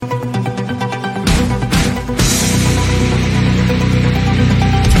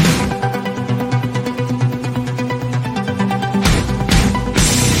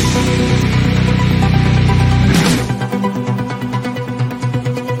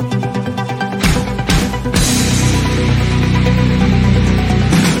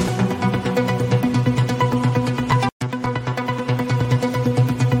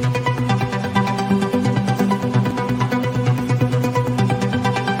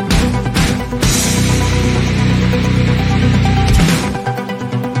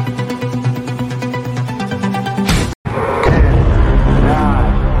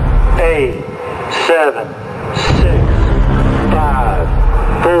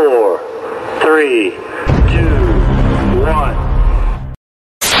3, 2, 1.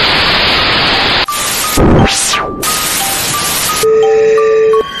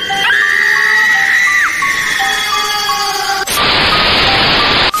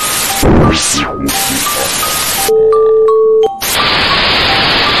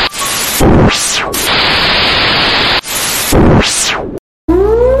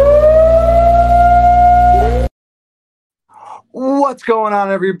 What's going on,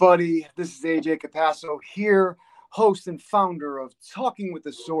 everybody? This is AJ Capasso here, host and founder of Talking with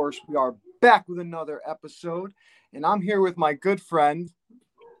the Source. We are back with another episode, and I'm here with my good friend.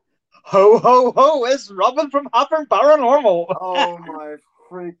 Ho, ho, ho, it's Robin from Paranormal. Oh, my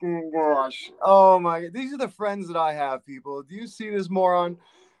freaking gosh. Oh, my. These are the friends that I have, people. Do you see this moron?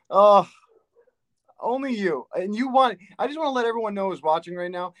 Only you. And I just want to let everyone know who's watching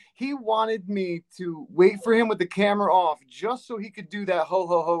right now. He wanted me to wait for him with the camera off just so he could do that ho,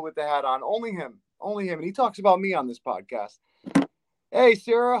 ho, ho with the hat on. Only him. Only him. And he talks about me on this podcast. Hey,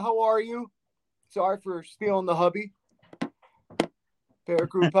 Sarah, how are you? Sorry for stealing the hubby.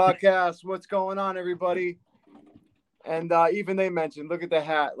 Crew Podcast. What's going on, everybody? And even they mentioned, look at the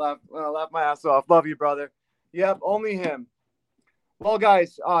hat. Laugh my ass off. Love you, brother. Yep, only him. Well,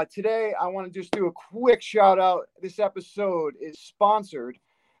 guys, today I want to just do a quick shout out. This episode is sponsored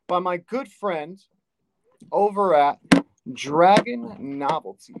by my good friend over at Dragon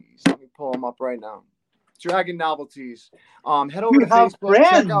Novelties. Let me pull them up right now. Dragon Novelties. Head over to Facebook.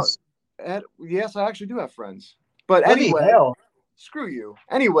 Friends. Check out. Yes, I actually do have friends. But Bloody anyway, hell. Screw you.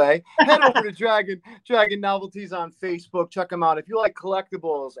 Anyway, head over to Dragon Novelties on Facebook. Check them out. If you like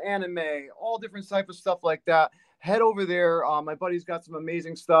collectibles, anime, all different types of stuff like that, head over there. My buddy's got some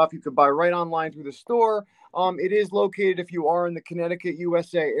amazing stuff. You could buy right online through the store. It is located, if you are in the Connecticut,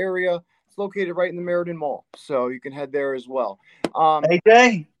 USA area, it's located right in the Meriden Mall. So you can head there as well.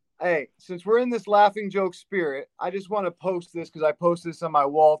 AJ? Hey, since we're in this laughing joke spirit, I just want to post this because I posted this on my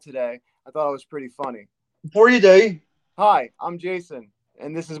wall today. I thought it was pretty funny. Before you do. Hi, I'm Jason,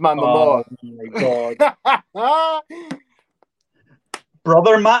 and this is my Momoa. Oh, my God.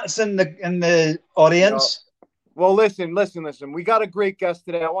 Brother Matt's in the audience. No. Well, listen. We got a great guest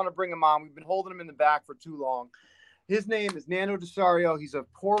today. I want to bring him on. We've been holding him in the back for too long. His name is Nando Desario. He's a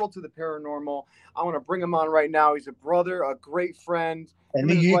portal to the paranormal. I want to bring him on right now. He's a brother, a great friend. In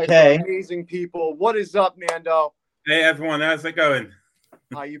the UK. Amazing people. What is up, Nando? Hey, everyone. How's it going?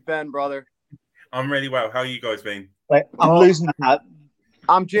 How you been, brother? I'm really well. How are you guys been? I'm losing the hat.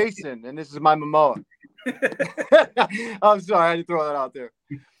 I'm Jason, and this is my Momoa. I'm sorry. I had to throw that out there.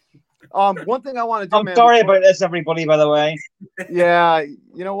 One thing I want to do, I'm sorry about this, everybody, by the way. Yeah,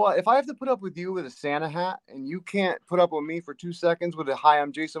 you know what? If I have to put up with you with a Santa hat and you can't put up with me for 2 seconds with a "Hi,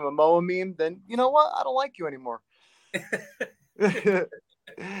 I'm Jason Momoa" meme, then you know what? I don't like you anymore.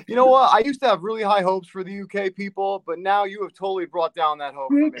 You know what? I used to have really high hopes for the UK people, but now you have totally brought down that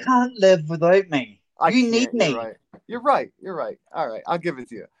hope. You can't live without me. You need me. You're right. All right, I'll give it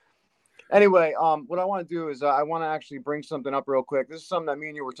to you. Anyway, what I want to do is I want to actually bring something up real quick. This is something that me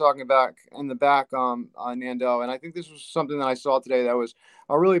and you were talking about in the back, Nando, and I think this was something that I saw today that was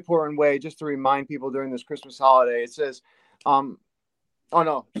a really important way just to remind people during this Christmas holiday. It says, oh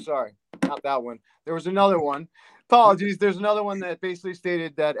no, sorry, not that one. There was another one. Apologies. There's another one that basically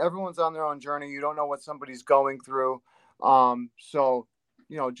stated that everyone's on their own journey. You don't know what somebody's going through. So,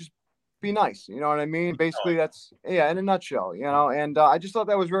 just be nice. You know what I mean? Basically, that's, in a nutshell, and I just thought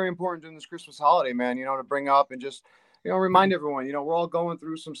that was very important during this Christmas holiday, man, to bring up and just, remind everyone, we're all going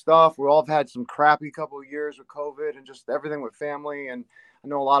through some stuff. We all have had some crappy couple of years with COVID and just everything with family. And I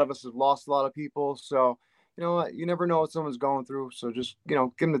know a lot of us have lost a lot of people. So, you never know what someone's going through. So just, give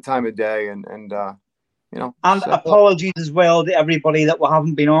them the time of day and apologies as well to everybody that we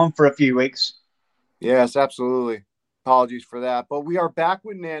haven't been on for a few weeks. Yes, absolutely. Apologies for that. But we are back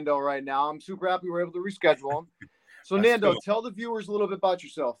with Nando right now. I'm super happy we're able to reschedule him. So, Nando, cool. Tell the viewers a little bit about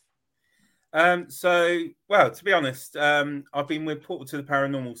yourself. To be honest, I've been with Portal to the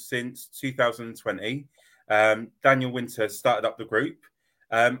Paranormal since 2020. Daniel Winter started up the group.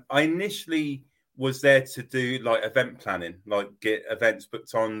 I initially was there to do like event planning, like get events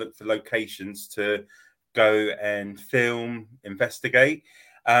booked on, look for locations to go and film, investigate.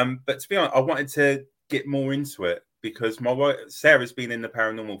 But to be honest, I wanted to get more into it because my wife, Sarah's been in the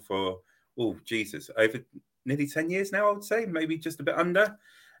paranormal for, over nearly 10 years now, I would say, maybe just a bit under.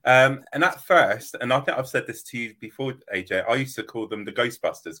 And at first, and I think I've said this to you before, AJ, I used to call them the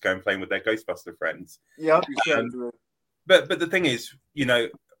Ghostbusters, going playing with their Ghostbuster friends. Yeah, you said it. But the thing is,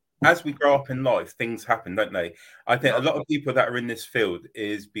 as we grow up in life, things happen, don't they? I think a lot of people that are in this field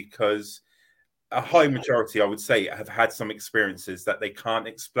is because a high majority, I would say, have had some experiences that they can't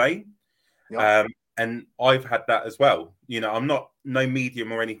explain. Yep. And I've had that as well. I'm not no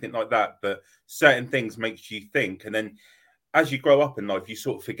medium or anything like that, but certain things makes you think, and then as you grow up in life, you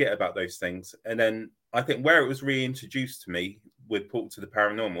sort of forget about those things. And then I think where it was reintroduced to me with Portal to the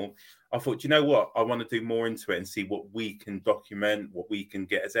Paranormal, I thought, you know what, I want to do more into it and see what we can document, what we can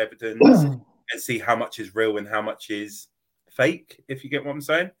get as evidence, and see how much is real and how much is fake, if you get what I'm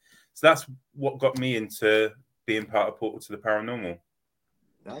saying. So that's what got me into being part of Portal to the Paranormal.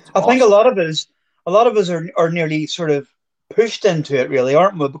 That's I think awesome. a lot of us are nearly sort of pushed into it, really,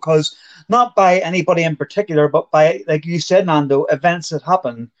 aren't we? Because not by anybody in particular, but by, like you said, Nando, events that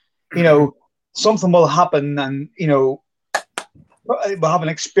happen. Something will happen, and we'll have an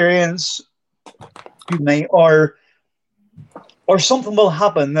experience, excuse me, or something will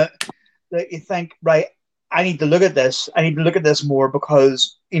happen that you think, right, I need to look at this. I need to look at this more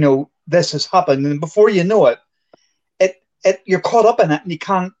because this has happened, and before you know it, you're caught up in it, and you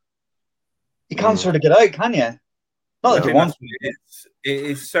can't sort of get out, can you? Not that you want to. It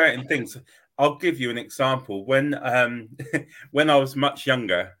is certain things. I'll give you an example. When when I was much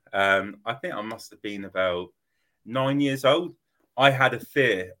younger, I think I must have been about 9 years old. I had a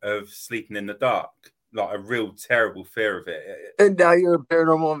fear of sleeping in the dark, like a real terrible fear of it. And now you're a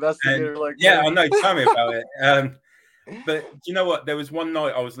paranormal investigator, yeah, I know. Tell me about it. But do you know what? There was one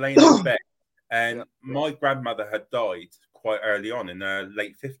night I was laying in bed, and my grandmother had died quite early on in her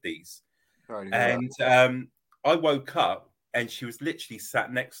late 50s. And I woke up and she was literally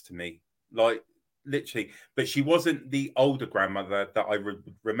sat next to me, like literally. But she wasn't the older grandmother that I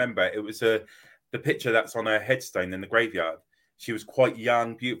remember. It was the picture that's on her headstone in the graveyard. She was quite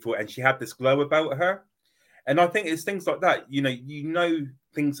young, beautiful, and she had this glow about her. And I think it's things like that. You know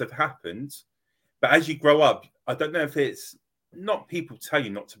things have happened, but as you grow up, I don't know if it's not people tell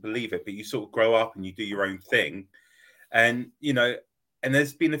you not to believe it, but you sort of grow up and you do your own thing. And and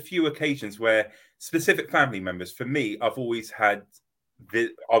there's been a few occasions where specific family members, for me, I've always had,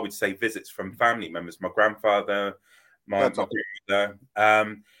 I would say, visits from family members, my grandfather, my grandmother.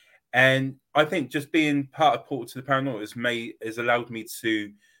 And I think just being part of Portal to the Paranormal has allowed me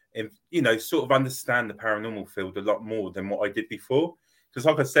to, sort of understand the paranormal field a lot more than what I did before. Because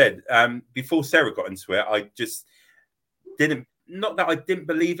like I said, before Sarah got into it, I just didn't, not that I didn't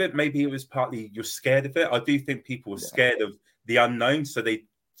believe it. Maybe it was partly you're scared of it. I do think people are scared of the unknown, so they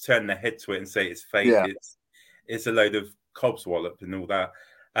turn their head to it and say it's fake. Yeah. It's a load of cobs wallop and all that.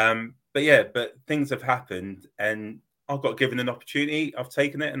 But things have happened, and I got given an opportunity. I've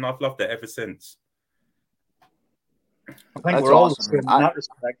taken it, and I've loved it ever since. I think we're all the same in that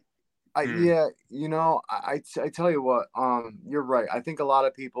respect. Yeah, I tell you what, you're right. I think a lot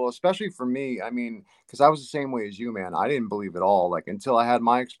of people, especially for me, I mean, because I was the same way as you, man. I didn't believe it all. Like until I had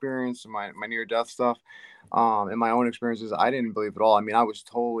my experience, my near-death stuff, and my own experiences, I didn't believe it all. I mean, I was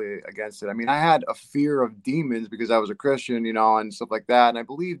totally against it. I mean, I had a fear of demons because I was a Christian, and stuff like that, and I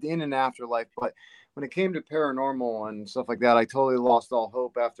believed in an afterlife. But when it came to paranormal and stuff like that, I totally lost all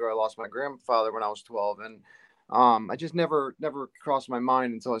hope after I lost my grandfather when I was 12, and I just never crossed my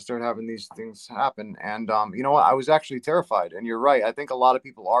mind until I started having these things happen. And you know what? I was actually terrified. And you're right. I think a lot of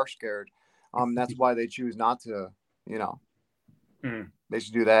people are scared. That's why they choose not to, they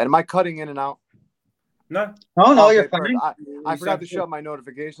should do that. Am I cutting in and out? No, okay, you're fine. I forgot to shut my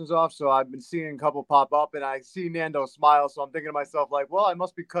notifications off, so I've been seeing a couple pop up, and I see Nando smile, so I'm thinking to myself, like, well, I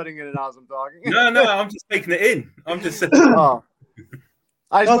must be cutting in and out as I'm talking. No, I'm just taking it in. I'm just saying.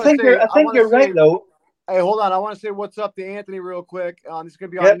 I think you're right, though. Hey, hold on. I want to say what's up to Anthony real quick. This is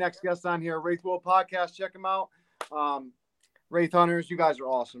going to be our next guest on here, Wraith World Podcast. Check him out. Wraith Hunters, you guys are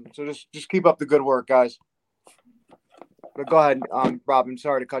awesome. So just keep up the good work, guys. But go ahead, Rob. I'm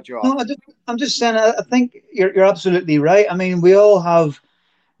sorry to cut you off. No, I'm just saying. I think you're absolutely right. I mean, we all have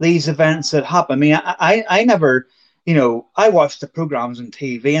these events that happen. I mean, I never, I watched the programs on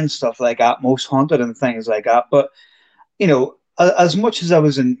TV and stuff like that, Most Haunted and things like that. But as much as I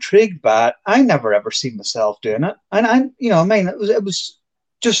was intrigued by it, I never ever seen myself doing it. And it was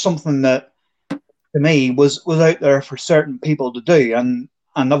just something that to me was out there for certain people to do, and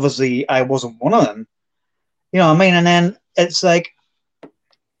obviously I wasn't one of them. And then it's like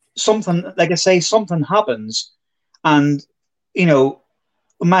something, like I say, something happens, and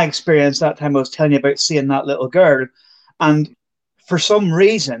my experience that time I was telling you about seeing that little girl, and for some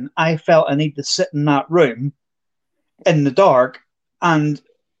reason I felt I need to sit in that room in the dark, and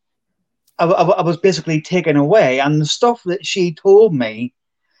I was basically taken away. And the stuff that she told me,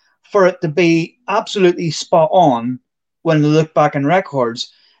 for it to be absolutely spot on when I look back in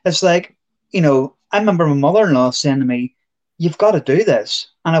records, it's like, I remember my mother-in-law saying to me, "You've got to do this."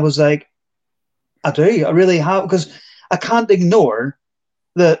 And I was like, I do. I really have, because I can't ignore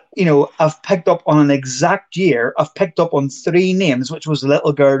that, I've picked up on an exact year. I've picked up on three names, which was the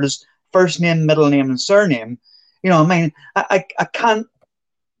little girl's first name, middle name, and surname. I mean, I can't.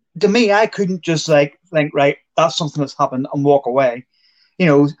 To me, I couldn't just like think, right, that's something that's happened and walk away. You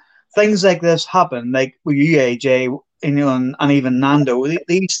know, things like this happen, like with you, AJ, and even Nando.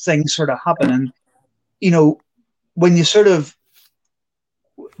 These things sort of happen, and when you sort of,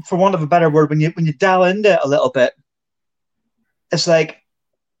 for want of a better word, when you dial into it a little bit, it's like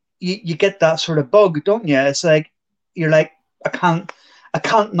you get that sort of bug, don't you? It's like you're like, I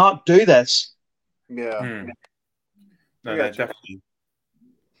can't not do this. Yeah. No, definitely.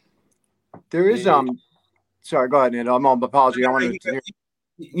 There is Sorry, go ahead, Nando. I'm on apology. I wanted to.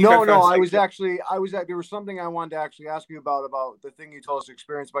 No. I was there was something I wanted to actually ask you about the thing you told us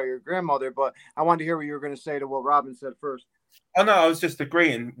experienced by your grandmother, but I wanted to hear what you were going to say to what Robin said first. Oh no, I was just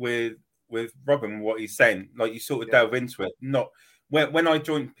agreeing with Robin what he's saying. Like, you sort of delve into it. Not when I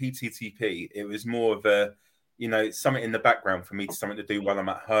joined PTTP, it was more of a something in the background for me, something to do while I'm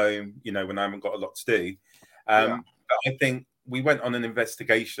at home. When I haven't got a lot to do. But I think we went on an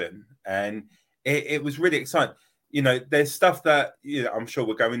investigation, and it was really exciting. There's stuff that I'm sure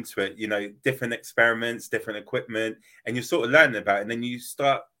we'll go into it. Different experiments, different equipment, and you're sort of learning about it, and then you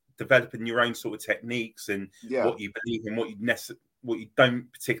start developing your own sort of techniques and what you believe and what you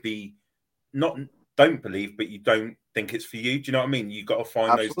don't particularly don't believe, but you don't think it's for you. Do you know what I mean? You've got to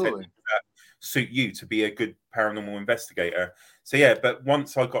find those techniques that suit you to be a good paranormal investigator. So yeah, but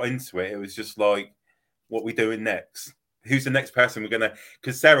once I got into it, it was just like, what we doing next? Who's the next person we're gonna?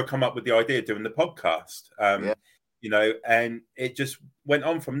 Because Sarah come up with the idea of doing the podcast. And it just went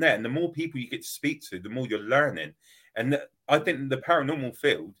on from there. And the more people you get to speak to, the more you're learning. And I think the paranormal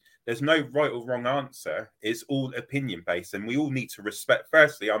field, there's no right or wrong answer. It's all opinion based, and we all need to respect.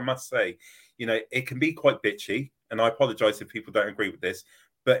 Firstly, I must say, it can be quite bitchy, and I apologize if people don't agree with this,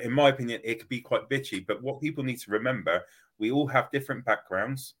 but in my opinion, it can be quite bitchy. But what people need to remember, we all have different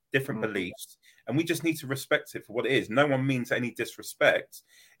backgrounds, different beliefs, and we just need to respect it for what it is. No one means any disrespect.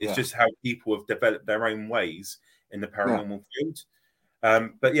 It's just how people have developed their own ways in the paranormal field.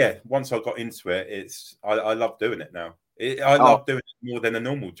 But yeah, once I got into it, I love doing it now. I love doing it more than a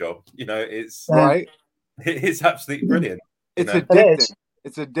normal job. It's right. It's absolutely brilliant. It's addicting.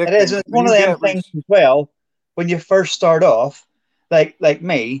 It's addicting. It is. It's one of them things as well. When you first start off, like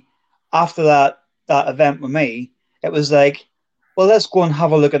me, after that event with me, it was like, well, let's go and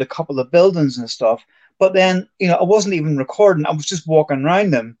have a look at a couple of buildings and stuff. But then, I wasn't even recording. I was just walking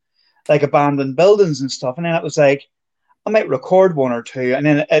around them, like abandoned buildings and stuff. And then it was like, I might record one or two, and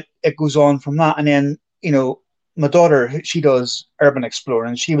then it goes on from that. And then, my daughter, she does urban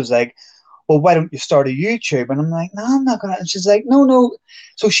exploring. She was like, well, why don't you start a YouTube? And I'm like, no, I'm not going to. And she's like, no.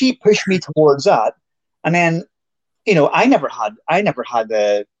 So she pushed me towards that. And then, I never had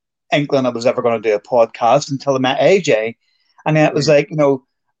the inkling I was ever going to do a podcast until I met AJ. And then it was like,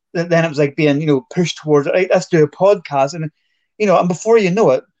 then it was like being, pushed towards, right, let's do a podcast. And, and before you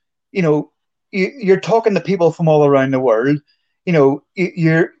know it, you're talking to people from all around the world. You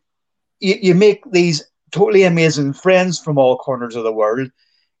make these totally amazing friends from all corners of the world.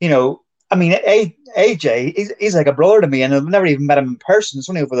 I mean, AJ, he's like a brother to me, and I've never even met him in person. It's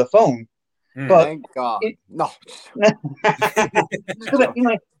only over the phone. But thank God. No.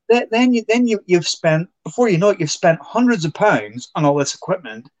 Then you've spent, before you know it, you've spent hundreds of pounds on all this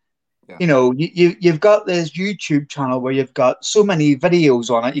equipment. Yeah. You've got this YouTube channel where you've got so many videos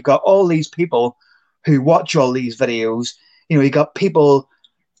on it. You've got all these people who watch all these videos. You got people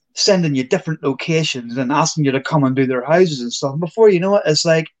sending you different locations and asking you to come and do their houses and stuff. And before you know it, it's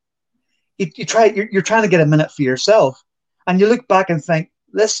like you're trying to get a minute for yourself, and you look back and think,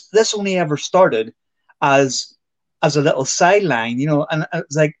 this only ever started as a little sideline, and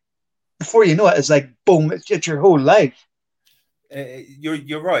it's like, before you know it, it's like, boom, it's your whole life.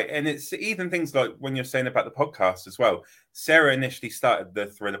 You're right, and it's even things like when you're saying about the podcast as well. Sarah initially started the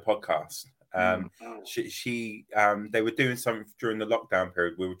Thriller podcast. They were doing something during the lockdown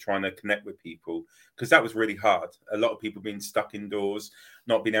period. We were trying to connect with people because that was really hard. A lot of people being stuck indoors,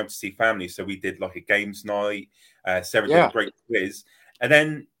 not being able to see family. So we did like a games night. Sarah did a great quiz, and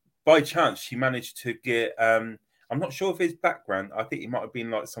then by chance she managed to get. I'm not sure of his background. I think he might have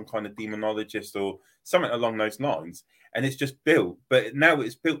been like some kind of demonologist or something along those lines. And it's just built. But now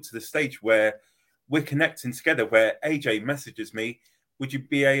it's built to the stage where we're connecting together, where AJ messages me, would you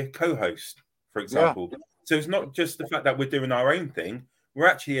be a co-host, for example? Yeah. So it's not just the fact that we're doing our own thing. We're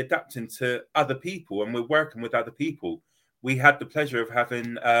actually adapting to other people, and we're working with other people. We had the pleasure of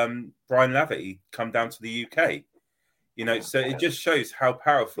having Brian Laverty come down to the UK. So it just shows how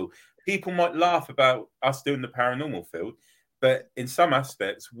powerful. People might laugh about us doing the paranormal field, But in some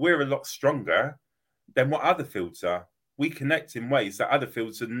aspects, we're a lot stronger than what other fields are. We connect in ways that other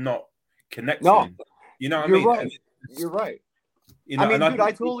fields are not connecting. No, You know what I you're mean? right. You're right. You know, I mean, and I dude, think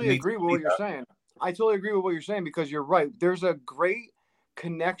I people totally need to agree with see what you're that. saying. I totally agree with what you're saying because you're right. There's a great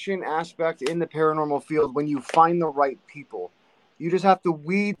connection aspect in the paranormal field when you find the right people. You just have to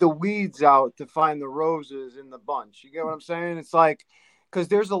weed the weeds out to find the roses in the bunch. You get what I'm saying? It's like because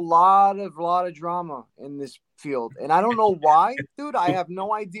there's a lot of drama in this field, and I don't know why, dude. I have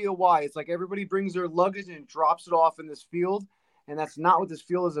no idea why. It's like everybody brings their luggage and drops it off in this field, and that's not what this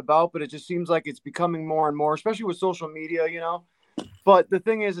field is about. But it just seems like it's becoming more and more, especially with social media. But the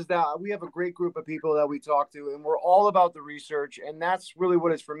thing is that we have a great group of people that we talk to, and we're all about the research, and that's really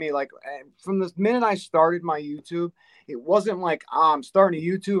what it's for me. Like from the minute I started my YouTube, it wasn't like I'm starting a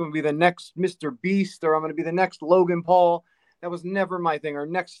YouTube and be the next Mr. Beast or I'm going to be the next Logan Paul. That was never my thing, or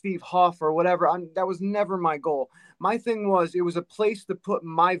next Steve Huff or whatever. That was never my goal. My thing was it was a place to put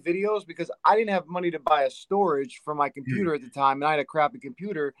my videos because I didn't have money to buy a storage for my computer at the time, and I had a crappy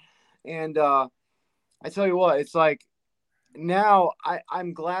computer. And I tell you what, it's like now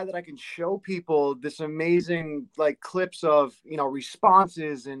I'm glad that I can show people this amazing like clips of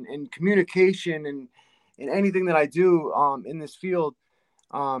responses and communication and anything that I do in this field.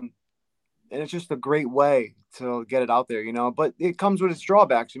 And it's just a great way to get it out there, but it comes with its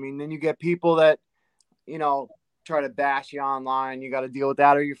drawbacks. I mean, then you get people that, you know, try to bash you online. You got to deal with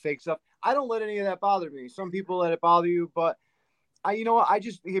that or your fake stuff. I don't let any of that bother me. Some people let it bother you, but I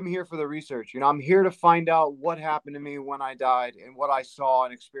just am here for the research. I'm here to find out what happened to me when I died and what I saw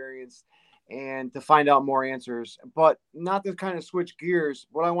and experienced and to find out more answers, but not to kind of switch gears.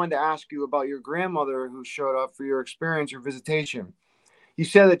 What I wanted to ask you about your grandmother who showed up for your experience, your visitation. You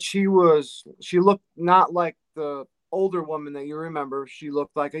said that she looked not like the older woman that you remember. She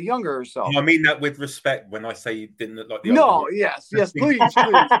looked like a younger herself. I mean that with respect when I say you didn't look like the No, older yes, please. Just in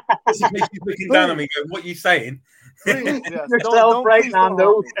case she's looking down on me going, what are you saying? Please, yes. Yourself Don't right, please don't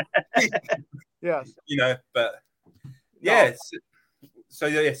Nando. Yes. But No. yeah. So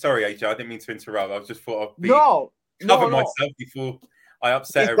yeah, sorry, AJ, I didn't mean to interrupt. I just thought I'd cover myself before I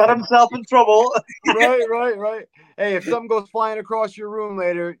upset He's got himself in trouble. Right. Hey, if something goes flying across your room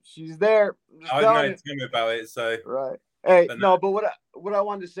later, she's there. I know, tell me about it. So right. Hey, but what I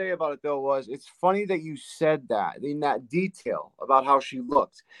wanted to say about it though was it's funny that you said that in that detail about how she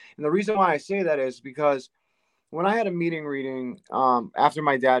looked. And the reason why I say that is because when I had a meeting reading after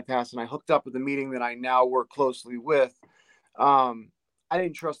my dad passed and I hooked up with the meeting that I now work closely with, I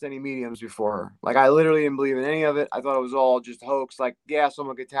didn't trust any mediums before her. Like I literally didn't believe in any of it. I thought it was all just hoax. Like, yeah,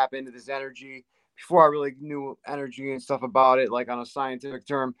 someone could tap into this energy. Before I really knew energy and stuff about it, like on a scientific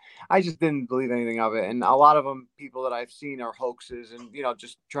term, I just didn't believe anything of it. And a lot of them, people that I've seen are hoaxes and,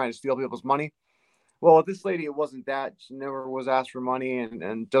 just trying to steal people's money. Well, with this lady, it wasn't that. She never was asked for money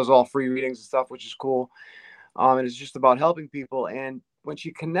and does all free readings and stuff, which is cool. And it's just about helping people. And when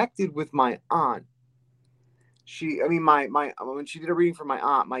she connected with my aunt, when she did a reading for my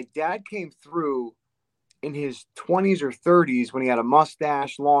aunt, my dad came through in his 20s or 30s when he had a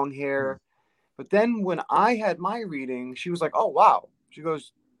mustache, long hair. But then when I had my reading, she was like, "Oh, wow." She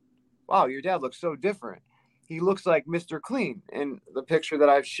goes, "Wow, your dad looks so different. He looks like Mr. Clean." And the picture that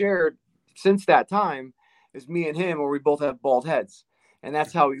I've shared since that time is me and him where we both have bald heads. And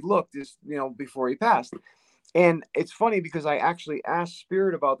that's how he looked before he passed. And it's funny because I actually asked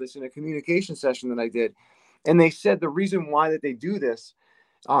Spirit about this in a communication session that I did. And they said the reason why that they do this,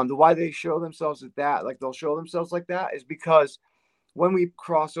 why they show themselves at that, like they'll show themselves like that, is because when we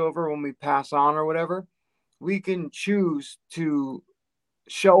cross over, when we pass on or whatever, we can choose to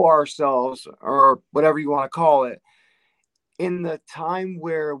show ourselves or whatever you want to call it in the time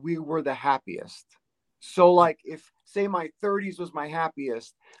where we were the happiest. So like if say my 30s was my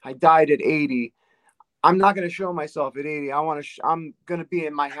happiest, I died at 80, I'm not going to show myself at 80. I'm going to be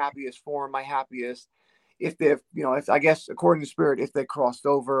in my happiest form, my happiest. If I guess according to Spirit, if they crossed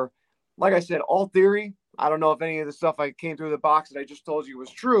over, like I said, all theory. I don't know if any of the stuff I came through the box that I just told you was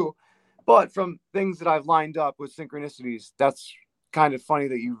true, but from things that I've lined up with synchronicities, that's kind of funny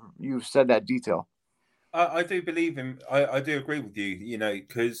that you've said that detail. I do believe in. I do agree with you.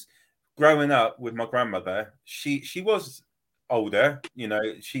 Because growing up with my grandmother, she was older.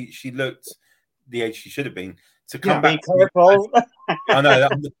 She looked the age she should have been. To come back, careful. I know.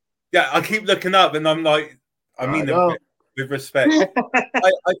 Yeah, I keep looking up, and I'm like, I mean, with respect.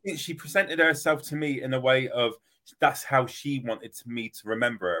 I think she presented herself to me in a way of that's how she wanted me to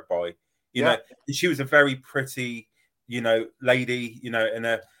remember her by. You know, she was a very pretty, lady.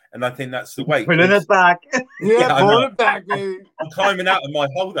 And I think that's the way. Pulling it back. Yeah, I pulling know. it back, baby. I'm climbing out of my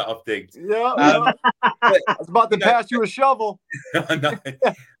hole that I've digged. Yeah, But, I was about to pass you a shovel. I know.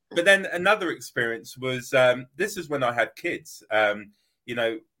 But then another experience was this is when I had kids.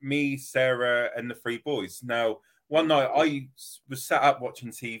 Me, Sarah, and the three boys. Now, one night I was sat up watching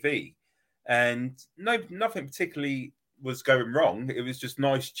TV, and nothing particularly was going wrong. It was just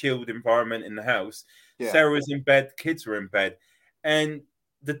nice, chilled environment in the house. Yeah. Sarah was in bed, kids were in bed, and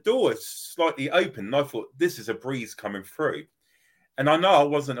the door was slightly open. And I thought, this is a breeze coming through. And I know I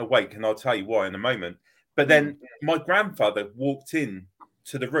wasn't awake, and I'll tell you why in a moment. But then my grandfather walked in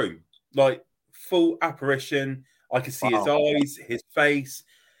to the room, like full apparition. I could see his eyes, his face.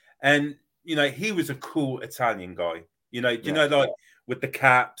 And, he was a cool Italian guy. Like with the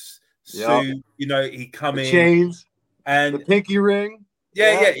caps, suit, he come the in. Chains, and the pinky ring.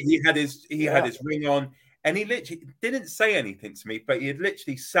 Yeah. He had his ring on. And he literally didn't say anything to me, but he had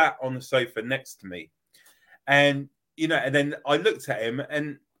literally sat on the sofa next to me. And, and then I looked at him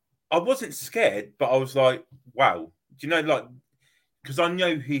and I wasn't scared, but I was like, wow. Because I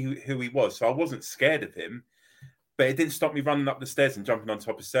know who he was. So I wasn't scared of him, but it didn't stop me running up the stairs and jumping on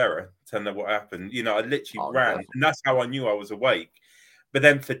top of Sarah, telling her what happened. I literally ran. Definitely. And that's how I knew I was awake. But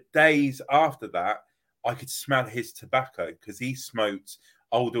then for days after that, I could smell his tobacco because he smoked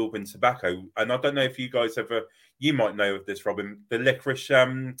Old Alban tobacco. And I don't know if you guys you might know of this, Robin, the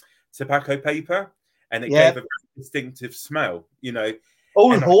licorice tobacco paper. And it gave a very distinctive smell,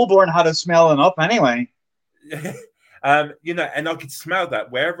 Old Holborn had a smell enough anyway. And I could smell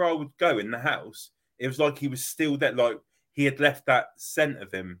that wherever I would go in the house. It was like he was still there, like he had left that scent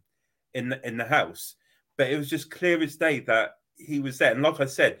of him in the house. But it was just clear as day that he was there. And like I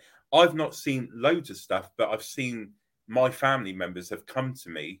said, I've not seen loads of stuff, but I've seen my family members have come to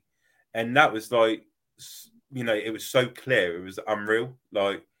me, and that was like, it was so clear, it was unreal.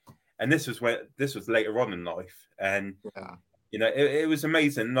 Like, and this was later on in life, and it was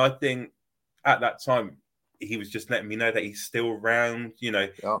amazing. And I think at that time he was just letting me know that he's still around. There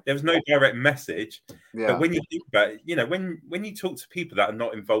was no direct message, but when you think about it, when you talk to people that are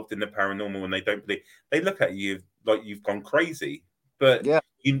not involved in the paranormal and they don't believe, they look at you like you've gone crazy. But you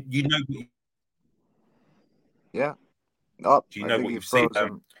know, do you know what you've seen?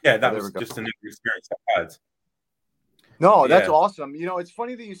 That was just another experience I had. No, that's awesome. It's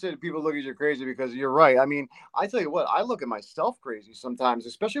funny that you said people look at you crazy because you're right. I mean, I tell you what, I look at myself crazy sometimes,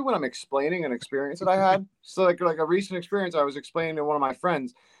 especially when I'm explaining an experience that I had. So like a recent experience I was explaining to one of my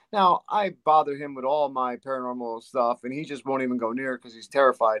friends. Now, I bother him with all my paranormal stuff, and he just won't even go near because he's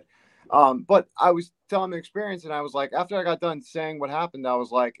terrified. But I was telling him the experience, and I was like, after I got done saying what happened, I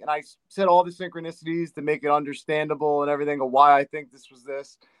was like, and I said all the synchronicities to make it understandable and everything of why I think this was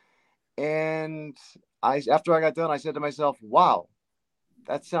this. And after I got done, I said to myself, wow,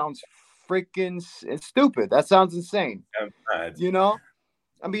 that sounds freaking stupid. That sounds insane.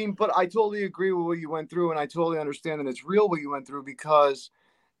 I mean, but I totally agree with what you went through, and I totally understand that it's real what you went through, because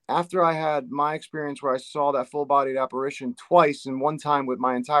after I had my experience where I saw that full-bodied apparition twice and one time with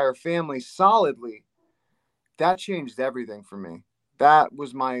my entire family solidly, that changed everything for me. That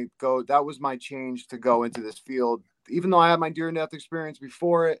was my change to go into this field. Even though I had my near-death experience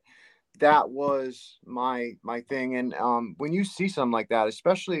before it, that was my thing. And when you see something like that,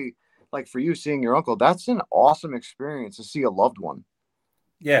 especially like for you seeing your uncle, that's an awesome experience to see a loved one.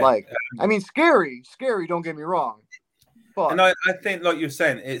 I mean, scary, don't get me wrong, but and I think, like you're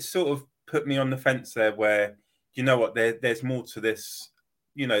saying, it sort of put me on the fence there, where there's more to this.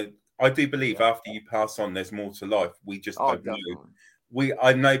 I do believe after you pass on, there's more to life. We just don't know.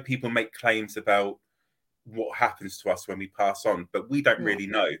 I know people make claims about what happens to us when we pass on, but we don't really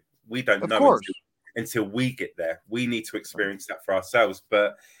know. We don't know until we get there. We need to experience that for ourselves.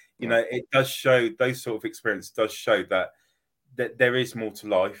 But it does show, those sort of experience does show that there is more to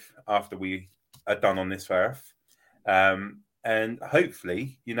life after we are done on this earth. And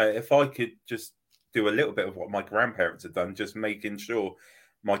hopefully, if I could just do a little bit of what my grandparents have done, just making sure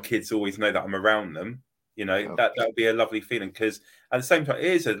my kids always know that I'm around them, that would be a lovely feeling. Because at the same time, it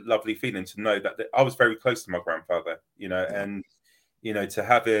is a lovely feeling to know that I was very close to my grandfather, and to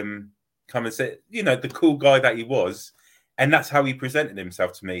have him come and say, the cool guy that he was, and that's how he presented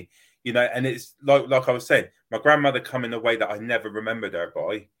himself to me, and it's like I was saying, my grandmother come in a way that I never remembered her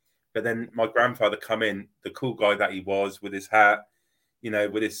by, but then my grandfather come in, the cool guy that he was, with his hat,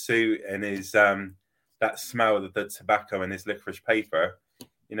 with his suit and his that smell of the tobacco and his licorice paper,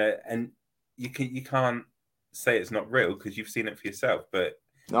 and you can't say it's not real because you've seen it for yourself. But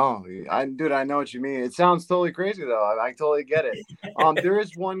No, dude, I know what you mean. It sounds totally crazy though. I totally get it. There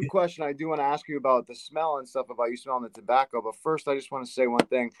is one question I do want to ask you about the smell and stuff about you smelling the tobacco. But first, I just want to say one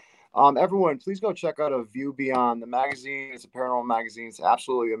thing. Everyone, please go check out A View Beyond the magazine. It's a paranormal magazine. It's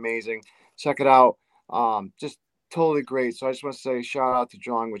absolutely amazing. Check it out. Just totally great. So I just want to say shout out to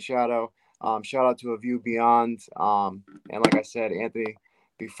Drawing with Shadow. Shout out to A View Beyond. And like I said, Anthony,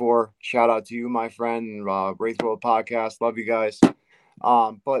 before, shout out to you, my friend, Wraith World Podcast. Love you guys.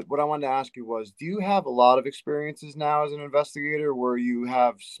 But what I wanted to ask you was, do you have a lot of experiences now as an investigator where you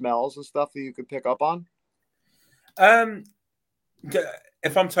have smells and stuff that you could pick up on? Um,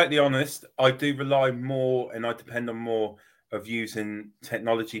 if I'm totally honest, I do rely more and I depend on more of using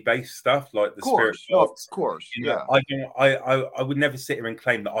technology-based stuff like the spirit box. Of course, You know, yeah. I would never sit here and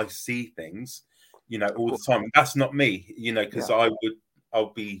claim that I see things, all the time. That's not me, because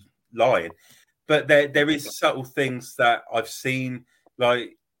I'll be lying. But there is subtle things that I've seen,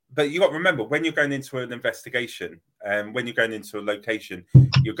 like. But you got to remember when you're going into an investigation and when you're going into a location,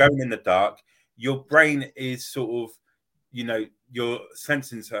 you're going in the dark. Your brain is sort of, your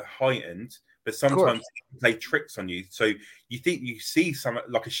senses are heightened, but sometimes they play tricks on you. So you think you see something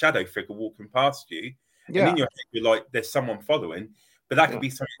like a shadow figure walking past you, and in your head you're like, there's someone following, but that could be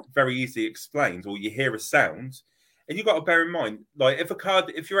something very easily explained, or you hear a sound. And you've got to bear in mind, like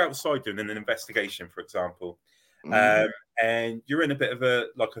if you're outside doing an investigation, for example, and you're in a bit of a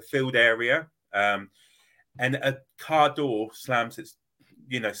field area, and a car door slams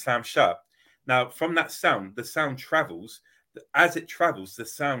shut. Now, from that sound, the sound travels. As it travels, the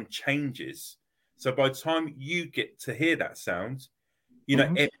sound changes. So by the time you get to hear that sound,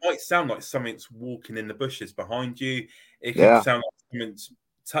 it might sound like something's walking in the bushes behind you. It could sound like something's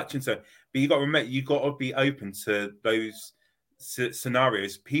touching. So, but you got to remember, you got to be open to those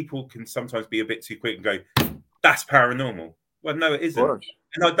scenarios. People can sometimes be a bit too quick and go, "That's paranormal." Well, no, it isn't.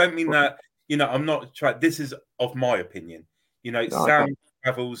 And I don't mean that. I'm not trying. This is of my opinion. Sound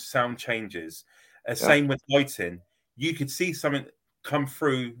travels, sound changes. Same with lighting. You could see something come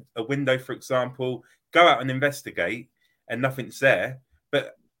through a window, for example, go out and investigate, and nothing's there.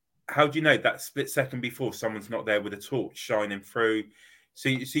 But how do you know that split second before someone's not there with a torch shining through? So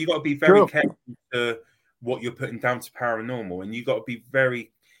you got to be very careful to what you're putting down to paranormal, and you got to be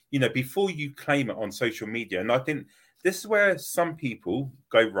very, before you claim it on social media. And I think this is where some people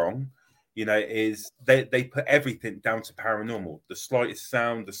go wrong. Is they put everything down to paranormal, the slightest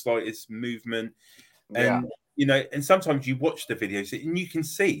sound, the slightest movement, and and sometimes you watch the videos and you can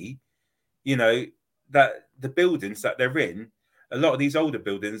see, that the buildings that they're in, a lot of these older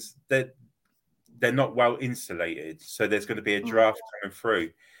buildings, they're not well insulated, so there's going to be a draft coming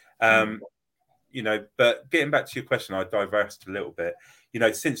through. But getting back to your question, I digressed a little bit.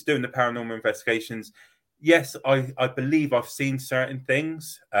 Since doing the paranormal investigations, yes, I believe I've seen certain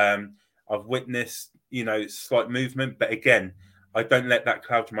things. I've witnessed, slight movement, but again, I don't let that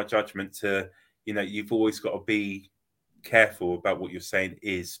cloud my judgment to, you've always got to be careful about what you're saying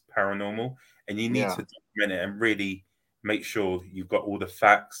is paranormal, and you need to document it and really make sure you've got all the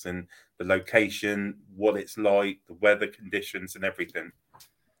facts and the location, what it's like, the weather conditions and everything.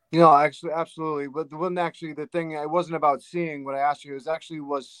 Actually, absolutely. But the thing, it wasn't about seeing. What I asked you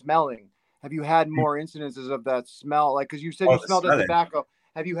was smelling. Have you had more incidences of that smell? Like, because you said you smelled the tobacco.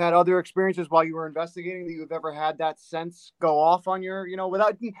 Have you had other experiences while you were investigating that you've ever had that sense go off on your,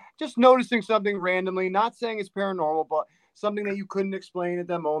 without just noticing something randomly, not saying it's paranormal, but something that you couldn't explain at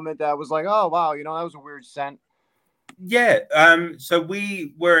that moment that was like, oh, wow, that was a weird scent? Yeah. So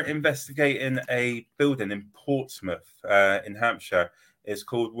we were investigating a building in Portsmouth, in Hampshire. It's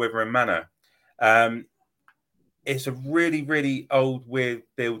called Withering Manor. It's a really, really old, weird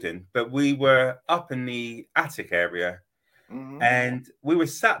building, but we were up in the attic area. And we were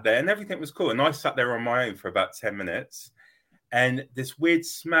sat there and everything was cool. And I sat there on my own for about 10 minutes and this weird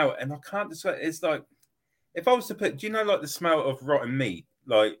smell. And I can't describe it. It's like, if I was to put, do you know, like the smell of rotten meat?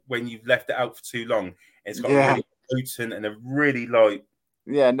 Like when you've left it out for too long, it's got a really potent and a really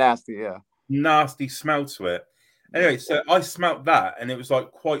nasty smell to it. Anyway, so I smelt that and it was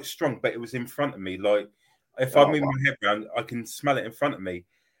like quite strong, but it was in front of me. Like if I move my head around, I can smell it in front of me.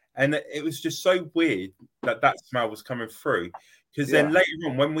 And it was just so weird that smell was coming through. Because then later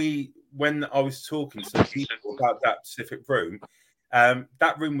on, when I was talking to people about that specific room,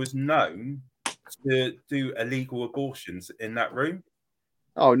 that room was known to do illegal abortions in that room.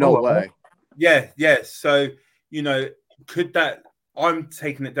 Oh, no way. Yeah. So, could that, I'm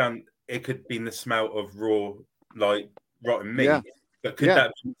taking it down, it could be the smell of raw, like rotten meat, but could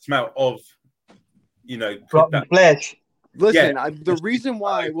that be the smell of, rotten flesh? Listen, the reason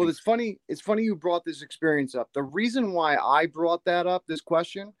why, well, it's funny you brought this experience up. The reason why I brought that up, this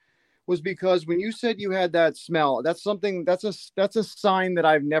question, was because when you said you had that smell, that's a sign that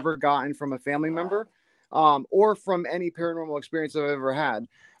I've never gotten from a family member, or from any paranormal experience I've ever had.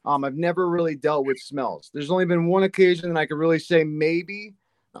 I've never really dealt with smells. There's only been one occasion that I could really say maybe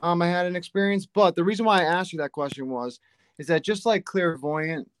I had an experience. But the reason why I asked you that question is that just like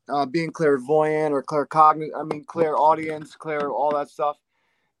being clairvoyant or clairaudience, all that stuff,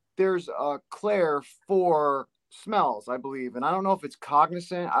 there's a clair for smells, I believe. And I don't know if it's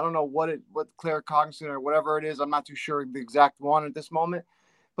cognizant. I don't know what claircognizant or whatever it is. I'm not too sure the exact one at this moment,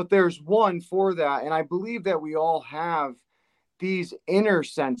 but there's one for that. And I believe that we all have these inner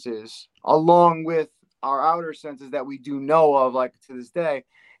senses along with our outer senses that we do know of, like to this day.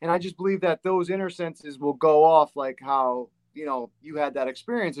 And I just believe that those inner senses will go off, like how, you had that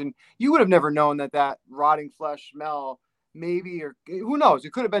experience, and you would have never known that rotting flesh smell, maybe, or who knows,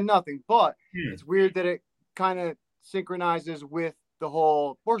 it could have been nothing, but it's weird that it kind of synchronizes with the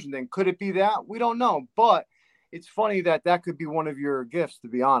whole portion thing. Could it be that? We don't know, but it's funny that could be one of your gifts, to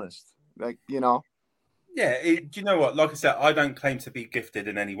be honest. Like, Yeah, do you know what? Like I said, I don't claim to be gifted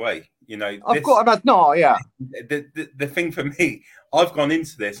in any way. Of course, no, yeah. The thing for me, I've gone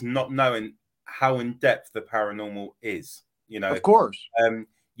into this not knowing how in depth the paranormal is. Of course.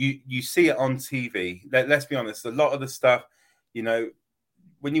 You see it on TV. Let's be honest. A lot of the stuff,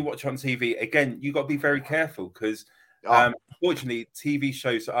 when you watch on TV, again, you got to be very careful because, unfortunately, TV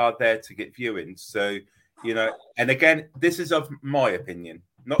shows are there to get viewings. So, and again, this is of my opinion.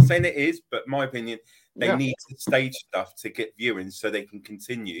 Not saying it is, but my opinion. They need to stage stuff to get viewings so they can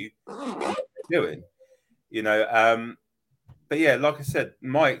continue what they're doing. But yeah, like I said,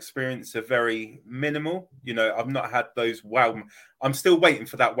 my experience are very minimal. I've not had those wow. I'm still waiting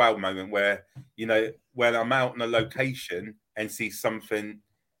for that wow moment where, when I'm out on a location and see something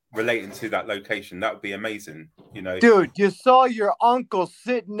relating to that location. That would be amazing. Dude, you saw your uncle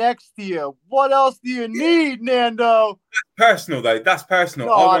sit next to you. What else do you need, Nando? That's personal, though. That's personal.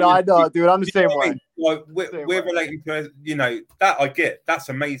 No, I know, dude. I'm the same way. Like we're relating to, that I get. That's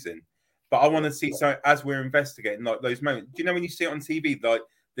amazing. But I want to see, so as we're investigating, like those moments. Do you know when you see it on TV, like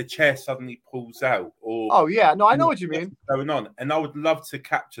the chair suddenly pulls out, or oh yeah, no, I know what you mean. Going on, and I would love to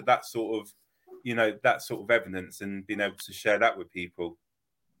capture that sort of evidence and being able to share that with people.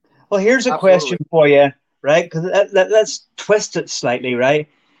 Well, here's a question for you, right? Because let's twist it slightly, right?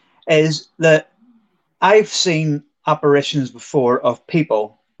 Is that I've seen apparitions before of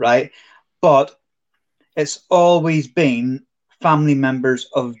people, right? But it's always been family members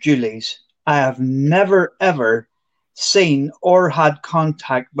of Julie's. I have never, ever seen or had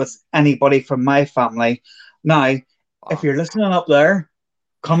contact with anybody from my family. Now, if you're listening up there,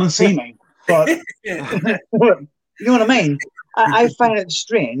 come and see me. But you know what I mean? I find it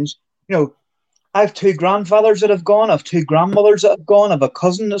strange. I have two grandfathers that have gone. I have two grandmothers that have gone. I have a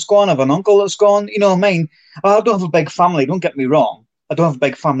cousin that's gone. I have an uncle that's gone. You know what I mean? Well, I don't have a big family. Don't get me wrong. I don't have a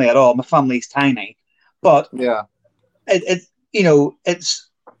big family at all. My family's tiny. But yeah, it's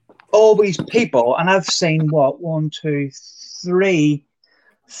always people. And I've seen three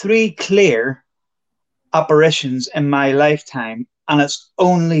clear apparitions in my lifetime. And it's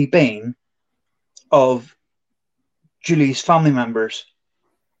only been of Julie's family members.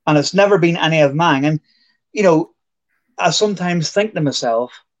 And it's never been any of mine. And, I sometimes think to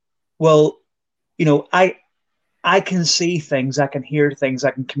myself, well, I can see things, I can hear things,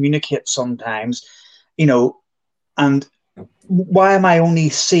 I can communicate sometimes, and why am I only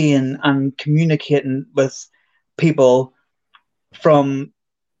seeing and communicating with people from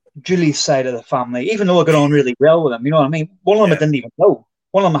Julie's side of the family, even though I got on really well with them? You know what I mean? One of them I didn't even know.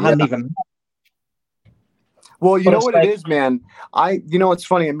 One of them I hadn't even met. Well, you know what it is, man. It's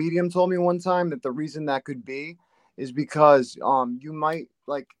funny. A medium told me one time that the reason that could be is because you might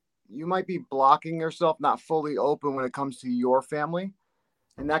be blocking yourself, not fully open when it comes to your family,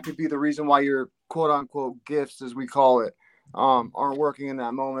 and that could be the reason why your quote unquote gifts, as we call it, aren't working in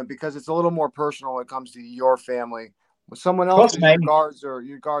that moment, because it's a little more personal when it comes to your family. With someone else,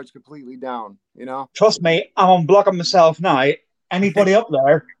 your guards completely down. Trust me, I'm unblocking myself now. Anybody up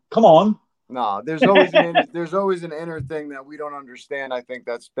there? Come on. No, there's always an inner thing that we don't understand. I think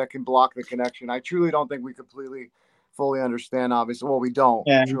that can block the connection. I truly don't think we fully understand. Obviously, well, we don't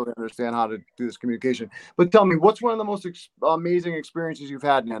truly understand how to do this communication. But tell me, what's one of the most amazing experiences you've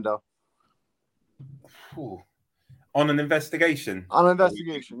had, Nando? On an investigation. On an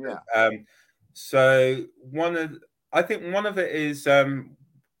investigation, yeah. So I think one of it is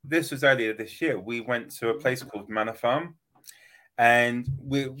this was earlier this year. We went to a place called Manor Farm. and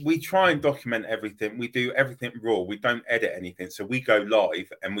we try and document everything. We do everything raw. We don't edit anything. So we go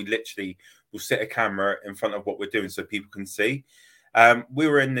live, and we literally will set a camera in front of what we're doing so people can see. We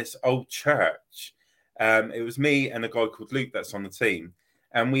were in this old church. It was me and a guy called Luke that's on the team,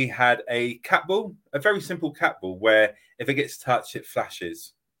 and we had a cat ball, a very simple cat ball, where if it gets touched, it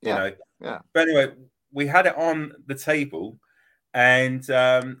flashes. You know. Yeah. But anyway, we had it on the table, and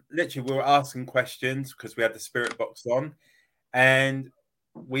literally we were asking questions because we had the spirit box on. And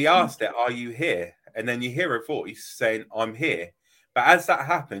we asked it, "Are you here?" And then you hear a voice saying, "I'm here." But as that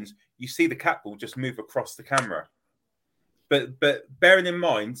happens, you see the cat ball just move across the camera. But bearing in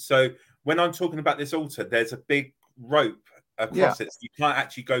mind, so when I'm talking about this altar, there's a big rope across it. So you can't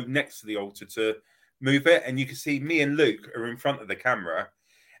actually go next to the altar to move it. And you can see me and Luke are in front of the camera.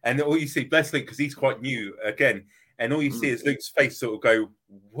 And all you see, bless Luke, because he's quite new again. And all you see is Luke's face sort of go,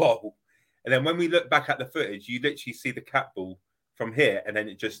 whoa. And then when we look back at the footage, you literally see the cat ball from here, and then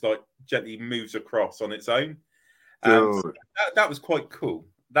it just like gently moves across on its own. So that was quite cool.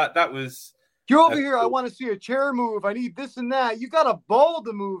 That was. You're over here. Cool. I want to see a chair move. I need this and that. You got a ball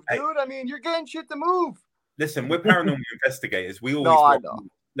to move, dude. I mean, you're getting shit to move. Listen, we're paranormal investigators. We always. No, I know.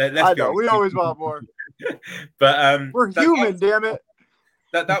 Let's be honest. We always want more. But we're human, damn it.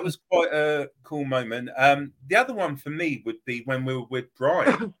 That was quite a cool moment. The other one for me would be when we were with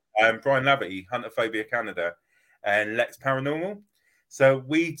Brian. Brian Laverty, Hunterphobia Canada, and Lex Paranormal. So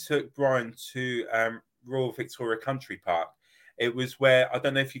we took Brian to Royal Victoria Country Park. It was where, I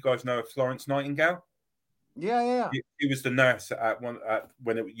don't know if you guys know of Florence Nightingale. Yeah. He was the nurse at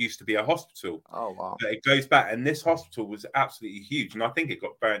when it used to be a hospital. Oh, wow. But it goes back, and this hospital was absolutely huge, and I think it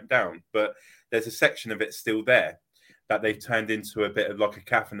got burnt down, but there's a section of it still there that they've turned into a bit of like a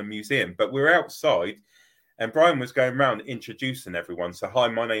cafe and a museum. But we're outside, and Brian was going around introducing everyone. So, hi,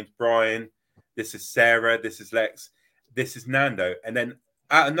 my name's Brian. This is Sarah. This is Lex. This is Nando. And then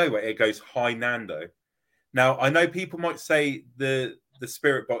out of nowhere, it goes, hi, Nando. Now, I know people might say the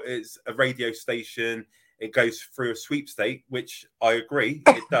Spirit Box is a radio station. It goes through a sweepstake, which I agree,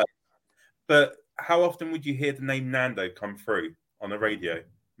 it does. But how often would you hear the name Nando come through on the radio?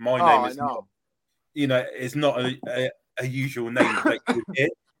 My name is not, is not a usual name that you would hear.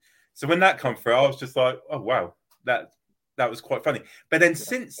 So when that come through, I was just like, oh, wow, that was quite funny. But then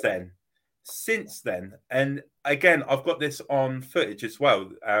since then, and again, I've got this on footage as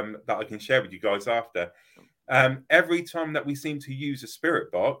well that I can share with you guys after. Every time that we seem to use a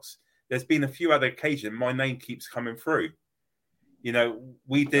spirit box, there's been a few other occasions my name keeps coming through. You know,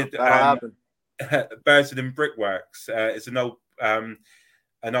 we did Bursard Brickworks. It's an old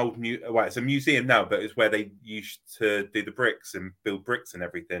it's a museum now, but it's where they used to do the bricks and build bricks and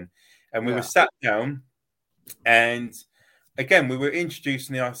everything. And we were sat down, and again, we were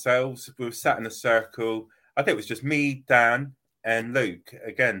introducing ourselves. We were sat in a circle. I think it was just me, Dan, and Luke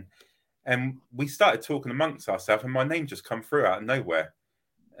again. And we started talking amongst ourselves, and my name just come through out of nowhere.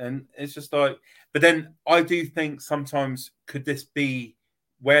 And it's just like, but then I do think sometimes, could this be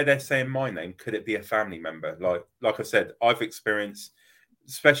where they're saying my name? Could it be a family member? Like I said, I've experienced,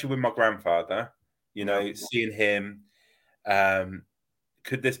 especially with my grandfather, seeing him.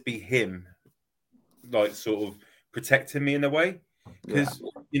 Could this be him, like sort of protecting me in a way? Because,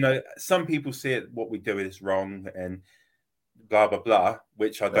 some people see it, what we do is wrong and blah, blah, blah,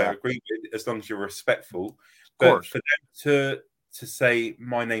 which I don't agree with, as long as you're respectful. But for them to say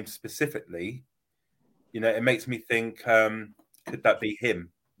my name specifically, it makes me think, could that be him?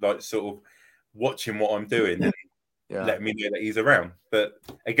 Like sort of watching what I'm doing and letting me know that he's around. But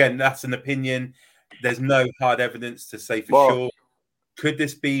again, that's an opinion. There's no hard evidence to say for sure. Could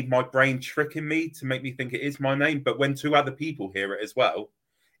this be my brain tricking me to make me think it is my name? But when two other people hear it as well,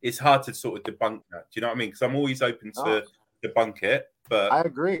 it's hard to sort of debunk that. Do you know what I mean? Because I'm always open to debunk it. But I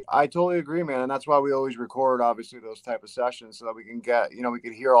agree. I totally agree, man. And that's why we always record, obviously, those type of sessions so that we can get, we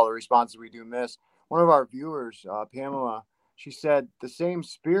can hear all the responses we do miss. One of our viewers, Pamela, she said the same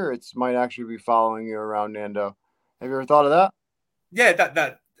spirits might actually be following you around, Nando. Have you ever thought of that?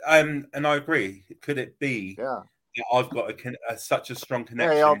 Yeah, and I agree. Could it be? Yeah. I've got such a strong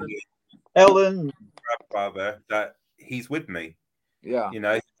connection with Ellen, grandfather, that he's with me. Yeah.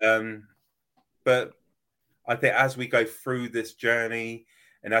 But I think as we go through this journey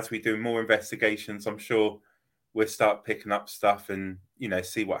and as we do more investigations, I'm sure we'll start picking up stuff and,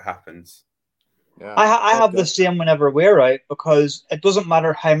 see what happens. Yeah. I have the same whenever we're out, because it doesn't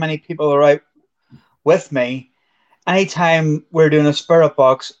matter how many people are out with me. Anytime we're doing a spirit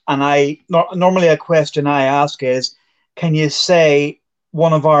box, and normally a question I ask is, can you say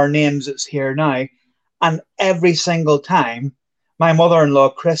one of our names that's here now? And every single time, my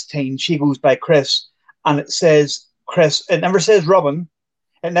mother-in-law, Christine, she goes by Chris, and it says Chris. It never says Robin.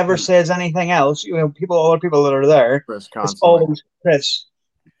 It never says anything else. Other people that are there. Chris It's constantly. always Chris.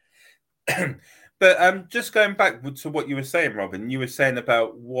 But just going back to what you were saying, Robin, you were saying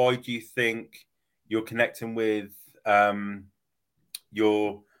about why do you think you're connecting with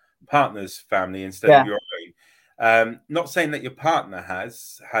your partner's family instead of your own? Not saying that your partner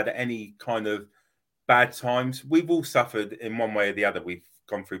has had any kind of bad times. We've all suffered in one way or the other. We've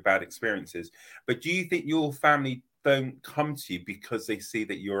gone through bad experiences. But do you think your family don't come to you because they see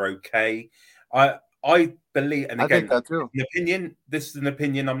that you're okay? I believe, and I again, think that too. an opinion. This is an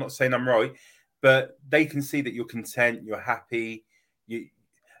opinion. I'm not saying I'm right, but they can see that you're content, you're happy.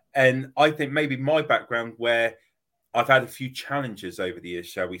 And I think maybe my background, where I've had a few challenges over the years,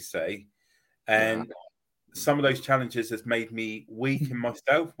 shall we say, and some of those challenges has made me weak in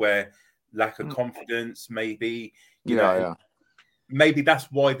myself, where lack of confidence, maybe, you know, maybe that's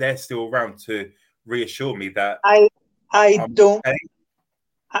why they're still around to reassure me that I I'm don't okay.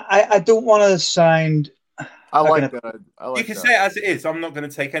 I don't want to sound. I like that. You can say it as it is. I'm not going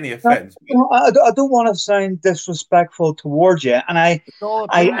to take any No, offense. I don't want to sound disrespectful towards you, and I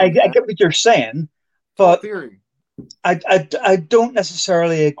get what you're saying, but theory. I don't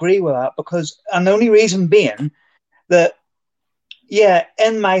necessarily agree with that and the only reason being that, yeah,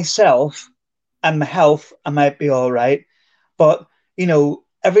 in myself and my health, I might be all right, but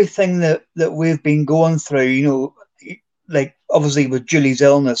everything that we've been going through, like obviously with Julie's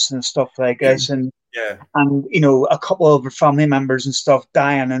illness and stuff like this, and a couple of her family members and stuff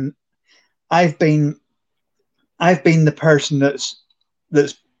dying, and I've been the person that's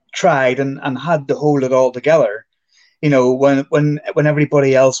tried and had to hold it all together. When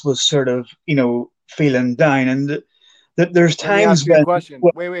everybody else was sort of feeling down, and there's Let me times ask you when a question.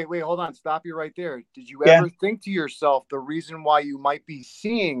 Wait, hold on. Stop you right there. Did you ever think to yourself the reason why you might be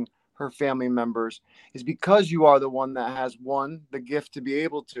seeing her family members is because you are the one that has, one, the gift to be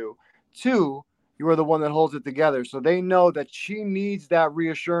able to, two, you are the one that holds it together. So they know that she needs that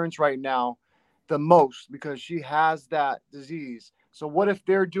reassurance right now the most because she has that disease. So what if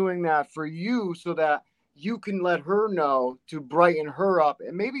they're doing that for you so that you can let her know to brighten her up?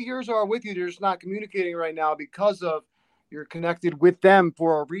 And maybe yours are with you. They're just not communicating right now because of you're connected with them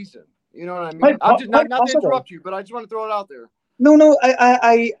for a reason. You know what I mean? I'm just not to interrupt you, but I just want to throw it out there. No,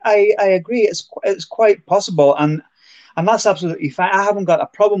 I agree. It's quite possible, and that's absolutely fine. I haven't got a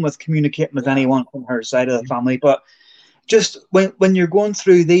problem with communicating with anyone from her side of the family, but just when you're going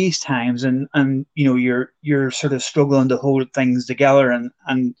through these times and you're sort of struggling to hold things together,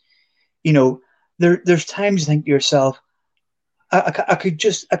 and there's times you think to yourself, I could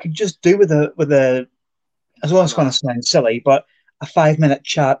just do with a as well as going to sound silly, but a 5 minute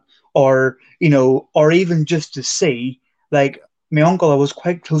chat, or or even just to see, like, my uncle. I was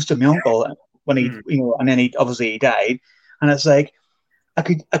quite close to my uncle when he, and then he obviously died, and it's like I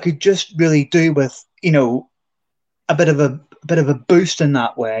could just really do with a bit of a boost in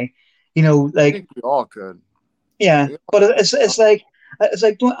that way, like I think we all could. Yeah, but it's like.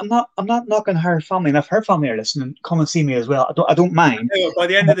 I'm not knocking her family, and if her family are listening, come and see me as well. I don't mind. By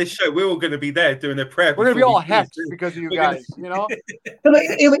the end of this show, we're all going to be there doing a prayer. We're going to be all hexed because of you guys,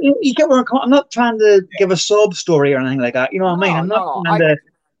 But you get where I'm not trying to give a sob story or anything like that. You know what I mean? I'm not trying to.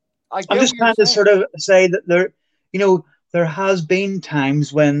 I'm just trying to sort of say that there has been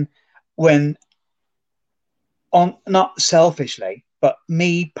times when not selfishly, but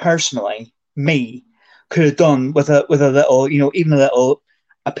me personally, could have done with a little, even a little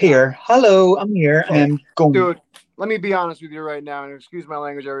appear, hello, I'm here, and then go. Dude, let me be honest with you right now, and excuse my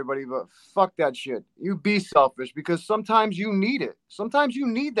language, everybody, but fuck that shit. You be selfish because sometimes you need it. Sometimes you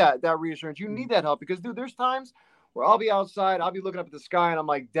need that reassurance. You need that help because, dude, there's times where I'll be outside, I'll be looking up at the sky, and I'm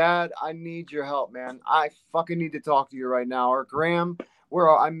like, Dad, I need your help, man. I fucking need to talk to you right now. Or Graham,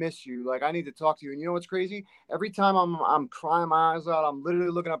 I miss you. Like, I need to talk to you. And you know what's crazy? Every time I'm crying my eyes out, I'm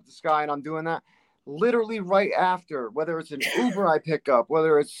literally looking up at the sky, and I'm doing that. Literally right after, whether it's an Uber I pick up,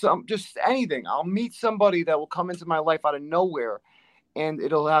 whether it's just anything, I'll meet somebody that will come into my life out of nowhere, and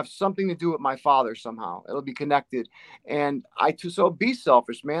it'll have something to do with my father somehow. It'll be connected. And so be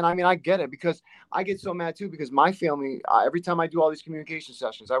selfish, man. I mean, I get it because I get so mad too because my family, every time I do all these communication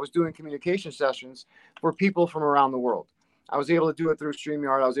sessions, I was doing communication sessions for people from around the world. I was able to do it through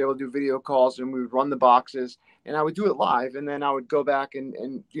StreamYard. I was able to do video calls, and we would run the boxes, and I would do it live, and then I would go back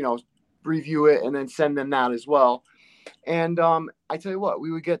and review it and then send them that as well. And I tell you what,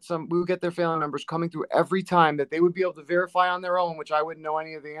 we would get their family members coming through every time that they would be able to verify on their own, which I wouldn't know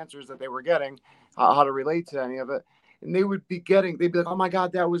any of the answers that they were getting, how to relate to any of it. And they'd be like, oh my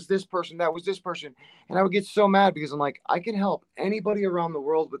God, that was this person. And I would get so mad because I'm like, I can help anybody around the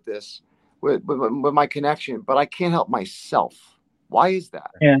world with this. with my connection, but I can't help myself. Why is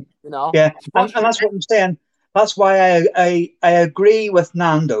that? Yeah. You know, Yeah, it's and frustrating. that's what I'm saying. That's why I agree with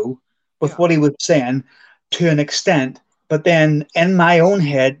Nando with Yeah, what he was saying to an extent, but then in my own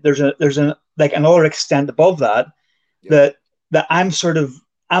head, there's a like another extent above that yeah, that that I'm sort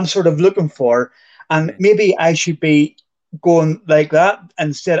of looking for, and Mm. maybe I should be going like that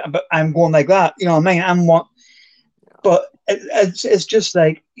instead, but I'm going like that. You know what I mean? I'm what, yeah, but it's just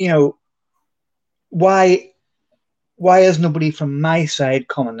like why why is nobody from my side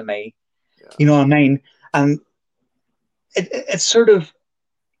coming to me? yeah. You know what I mean? And it's sort of,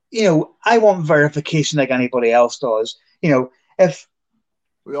 I want verification like anybody else does. If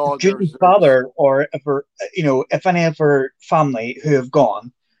We all Judy's deserve this. father or if any of her family who have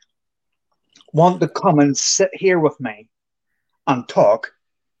gone want to come and sit here with me and talk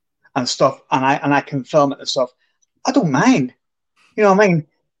and stuff, and I can film it and stuff, I don't mind. You know what I mean?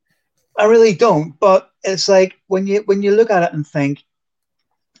 I really don't. But it's like when you look at it and think,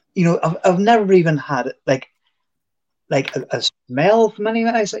 I've never even had it like a smell from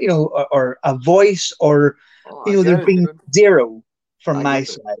anyone, or a voice, or Oh, I get there's it, been dude. zero from I my get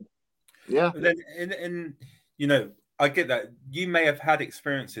it. side. Yeah, Then, and I get that you may have had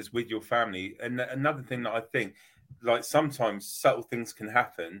experiences with your family, and another thing that I think, like sometimes subtle things can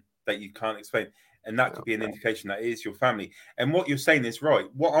happen that you can't explain, and that yeah, could be an indication that it is your family. And what you're saying is right.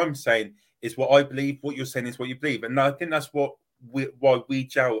 What I'm saying is what I believe. What you're saying is what you believe, and I think that's why we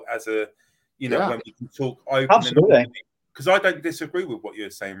gel as a, yeah, when we can talk open and Absolutely. because I don't disagree with what you're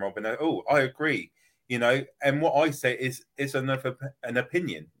saying, Robin. Oh, I agree. And what I say is an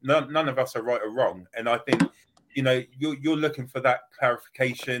opinion. None of us are right or wrong, and I think you're looking for that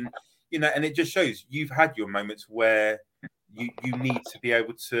clarification, and it just shows you've had your moments where you need to be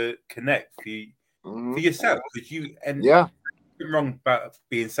able to connect for hmm, yourself, because you and yeah, nothing wrong about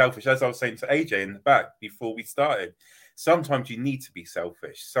being selfish. As I was saying to AJ in the back before we started, sometimes you need to be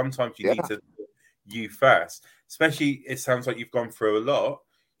selfish. Sometimes you need yeah, to put you first. Especially, it sounds like you've gone through a lot.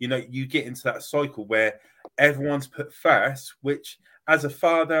 You get into that cycle where everyone's put first, which as a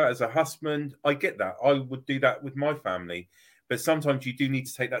father, as a husband, I get that. I would do that with my family. But sometimes you do need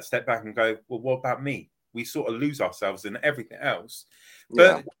to take that step back and go, well, what about me? We sort of lose ourselves in everything else.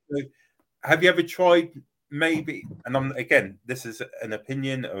 yeah. But have you ever tried maybe, and again, this is an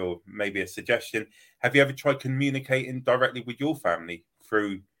opinion or maybe a suggestion, have you ever tried communicating directly with your family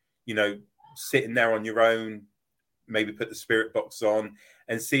through, you know, sitting there on your own, maybe put the spirit box on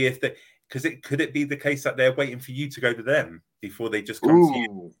and see if they, because could it be the case that they're waiting for you to go to them before they just come to you?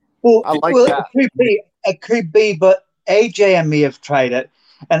 Ooh, Well, I like well, it that. could be, it could be, but AJ and me have tried it,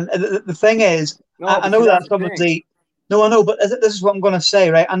 and the thing is, No, I but see, know that's that's the thing. obviously no, I know, but this is what I'm going to say,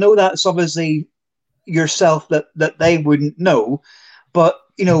 right? I know that's obviously yourself that they wouldn't know, but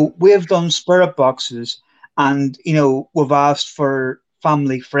we've done spirit boxes, and we've asked for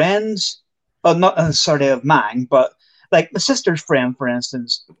family friends, well, not necessarily of mine, but like my sister's friend, for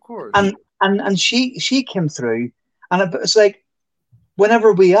instance, Of course. and she came through, and it's like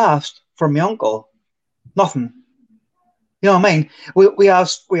whenever we asked for my uncle, nothing. You know what I mean? We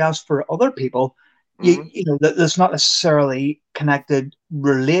asked for other people, Hmm. that's not necessarily connected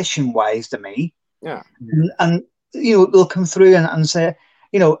relation wise to me, Yeah. and they'll come through and say,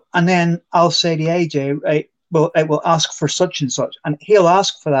 and then I'll say to AJ, right, well, I will ask for such and such, and he'll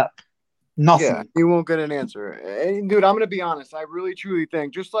ask for that, Yeah, nothing. you won't get an answer. And dude, I'm gonna be honest. I really truly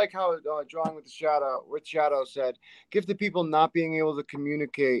think, just like how drawing with Shadow said, give the people not being able to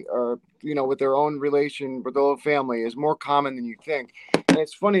communicate or with their own relation with their own family is more common than you think. And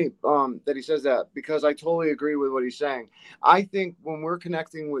it's funny that he says that because I totally agree with what he's saying. I think when we're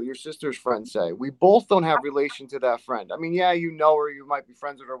connecting with your sister's friend, say we both don't have relation to that friend. I mean, yeah, you know her, you might be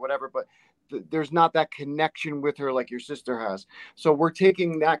friends with her, whatever, but there's not that connection with her like your sister has. So we're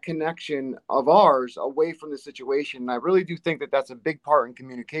taking that connection of ours away from the situation. And I really do think that that's a big part in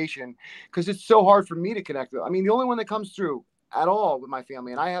communication because it's so hard for me to connect with. I mean, the only one that comes through at all with my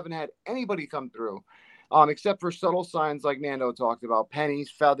family, and I haven't had anybody come through, except for subtle signs like Nando talked about,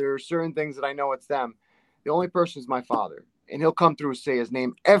 pennies, feathers, certain things that I know it's them. The only person is my father. And he'll come through and say his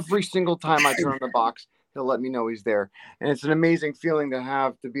name every single time I turn the box. He'll let me know he's there. And it's an amazing feeling to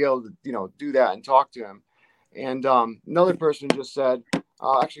have to be able to, do that and talk to him. And another person just said,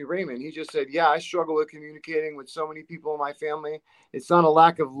 actually, Raymond, he just said, yeah, I struggle with communicating with so many people in my family. It's not a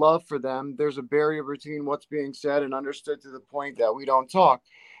lack of love for them. There's a barrier between what's being said and understood to the point that we don't talk.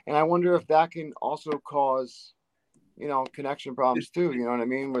 And I wonder if that can also cause, connection problems too. You know what I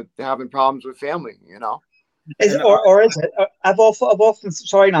mean? With having problems with family. Is And or is it? I've often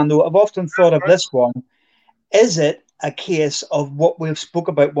sorry, Nando. I've often thought of this one. Is it a case of what we've spoke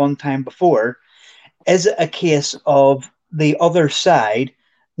about one time before? Is it a case of the other side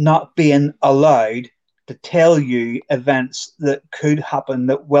not being allowed to tell you events that could happen,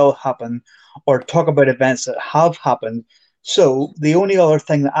 that will happen, or talk about events that have happened? So the only other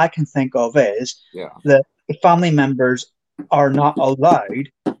thing that I can think of is that family members are not allowed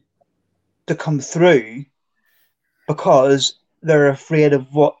to come through because they're afraid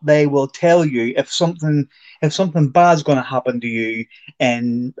of what they will tell you if something bad's going to happen to you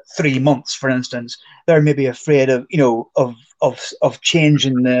in 3 months, for instance. They're maybe afraid of of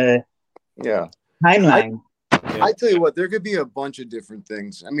changing the timeline. I tell you what, there could be a bunch of different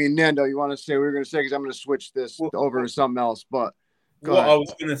things. I mean, Nando, you want to say what we're going to say? Because I'm going to switch this over to something else. But what I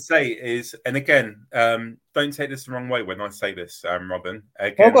was going to say is, and again, don't take this the wrong way when I say this, Robin.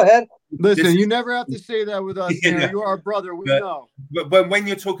 Again, go ahead. Listen, you never have to say that with us. Yeah, you are our brother. We know. But when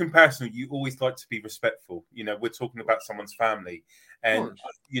you're talking personal, you always like to be respectful. We're talking about someone's family, and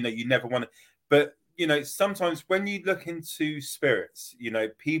you never want to. But sometimes when you look into spirits,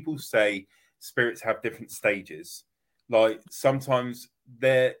 people say spirits have different stages. Like sometimes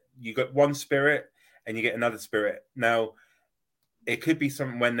you got one spirit and you get another spirit. Now, it could be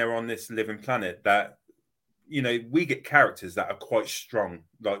something when they're on this living planet that, we get characters that are quite strong,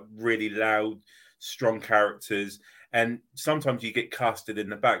 like really loud, strong characters. And sometimes you get casted in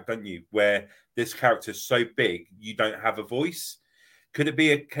the back, don't you? Where this character's so big, you don't have a voice. Could it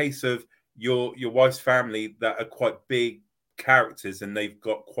be a case of your wife's family that are quite big characters and they've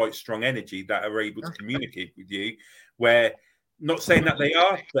got quite strong energy that are able to communicate with you, where, not saying that they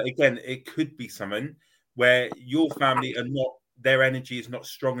are, but again, it could be something where your family are not, their energy is not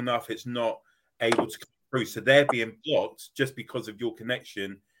strong enough, it's not able to come through, so they're being blocked just because of your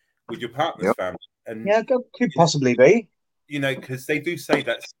connection with your partner's family. And it could possibly be, because they do say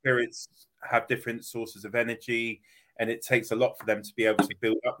that spirits have different sources of energy and it takes a lot for them to be able to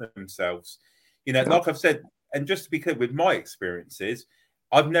build up themselves. Like I've said, and just to be clear, with my experiences,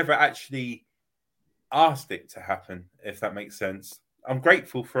 I've never actually asked it to happen, if that makes sense. I'm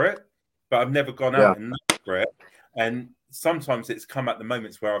grateful for it, but I've never gone out and looked for it. And sometimes it's come at the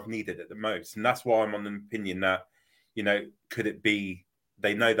moments where I've needed it the most. And that's why I'm on the opinion that, could it be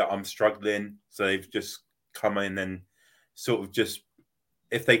they know that I'm struggling, so they've just come in and sort of just,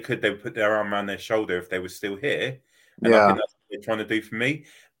 if they could, they would put their arm around their shoulder if they were still here. And I think that's what they're trying to do for me.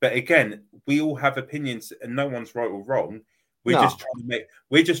 But again, we all have opinions and no one's right or wrong. We're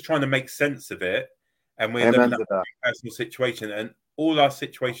just trying to make sense of it. And we're looking at a personal situation, and all our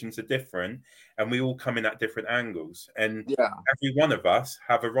situations are different, and we all come in at different angles. And every one of us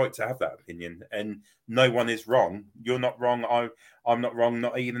have a right to have that opinion, and no one is wrong. You're not wrong. I'm not wrong.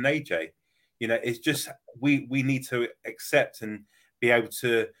 Not even AJ. It's just we need to accept and be able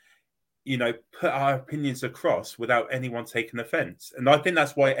to, put our opinions across without anyone taking offense. And I think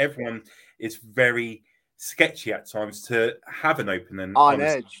that's why everyone is very sketchy at times to have an open and on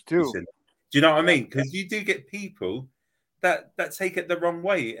edge too. Do you know what I mean? Because you do get people that take it the wrong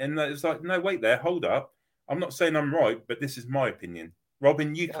way, and it's like, no, wait there, hold up. I'm not saying I'm right, but this is my opinion.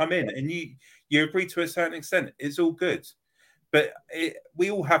 Robin, you come in and you agree to a certain extent. It's all good, but we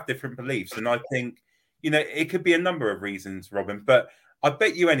all have different beliefs, and I think it could be a number of reasons, Robin. But I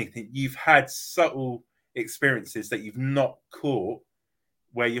bet you anything, you've had subtle experiences that you've not caught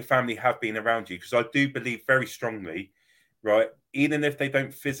where your family have been around you, because I do believe very strongly, right? Even if they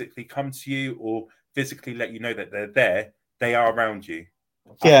don't physically come to you or physically let you know that they're there, they are around you.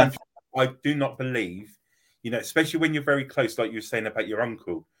 Yeah. I do not believe, especially when you're very close, like you were saying about your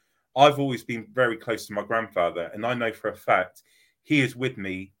uncle. I've always been very close to my grandfather, and I know for a fact he is with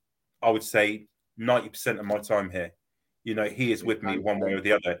me, I would say 90% of my time here. He is with me one way or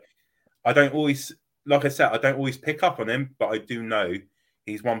the other. I don't always, like I said, I don't always pick up on him, but I do know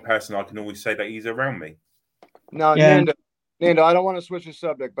he's one person I can always say that he's around me. No, Nando, I don't want to switch the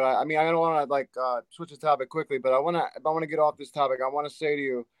subject, but I don't want to switch the topic quickly. But if I want to get off this topic, I want to say to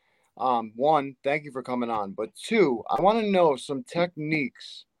you, one, thank you for coming on. But two, I want to know some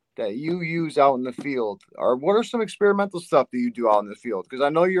techniques that you use out in the field, or what are some experimental stuff that you do out in the field? Because I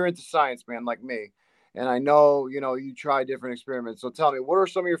know you're into science, man, like me, and I know you try different experiments. So tell me, what are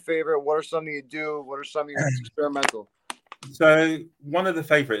some of your favorite? What are some that you do? What are some of your experimental? So one of the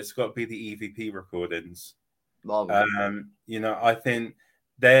favorites has got to be the EVP recordings. Love them. I think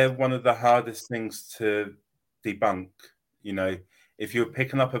they're one of the hardest things to debunk. If you're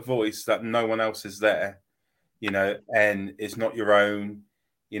picking up a voice that no one else is there, and it's not your own,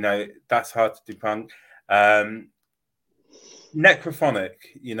 that's hard to debunk.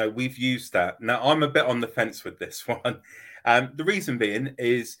 Necrophonic, we've used that. Now, I'm a bit on the fence with this one. The reason being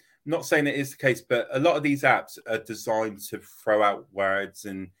is not saying it is the case, but a lot of these apps are designed to throw out words,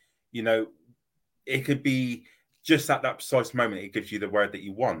 and you know, it could be just at that precise moment it gives you the word that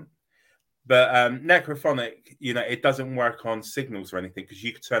you want. But necrophonic, you know, it doesn't work on signals or anything, because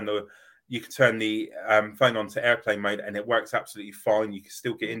you can turn the phone on to airplane mode and it works absolutely fine. You can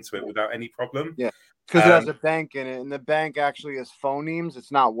still get into it without any problem. Yeah, because it has a bank in it, and the bank actually is phonemes.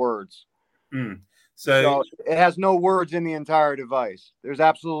 It's not words. So it has no words in the entire device. There's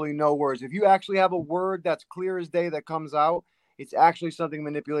absolutely no words. If you actually have a word that's clear as day that comes out, it's actually something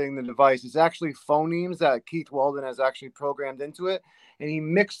manipulating the device. It's actually phonemes that Keith Weldon has actually programmed into it, and he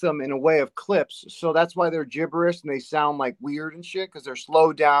mixed them in a way of clips. So that's why they're gibberish and they sound like weird and shit, because they're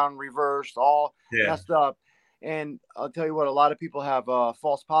slowed down, reversed, all messed up. And I'll tell you what, a lot of people have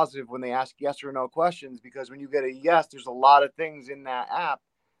false positive when they ask yes or no questions, because when you get a yes, there's a lot of things in that app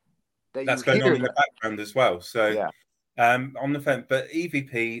that's going on in the background as well. So yeah. On the phone, but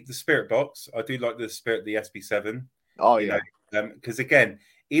EVP, the Spirit Box, I do like the Spirit, the SB7. Oh yeah. Because again,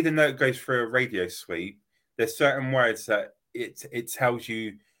 even though it goes through a radio sweep, there's certain words that it tells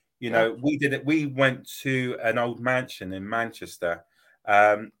you. You know, we did it. We went to an old mansion in Manchester.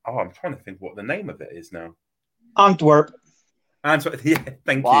 I'm trying to think what the name of it is now. Antwerp. Antwerp. Yeah,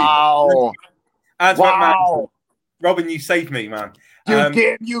 thank you. Antwerp, Manchester. Robin, you saved me, man. You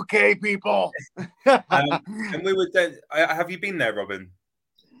damn UK people. And we were there. Have you been there, Robin?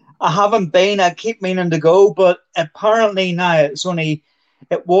 I haven't been. I keep meaning to go, but apparently now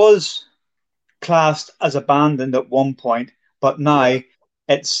it was classed as abandoned at one point, but now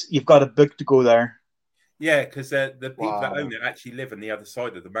you've got a book to go there. Yeah, because the people that own it actually live on the other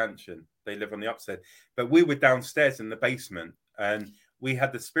side of the mansion. They live on the upstairs. But we were downstairs in the basement, and we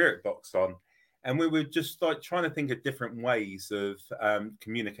had the Spirit Box on, and we were just like trying to think of different ways of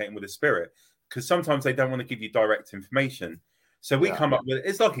communicating with the spirit, because sometimes they don't want to give you direct information. So we come up with,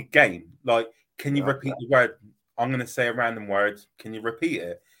 it's like a game. Like, can you repeat the word? I'm going to say a random word. Can you repeat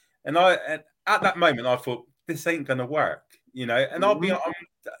it? And at that moment, I thought, this ain't going to work, you know, and I'll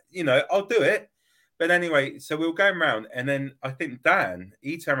do it. But anyway, so we were going around, and then I think Dan,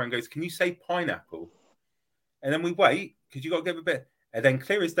 he turned around and goes, can you say pineapple? And then we wait, because you got to give a bit. And then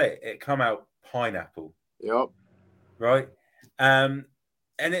clear as day, it come out pineapple. Yep. Right. And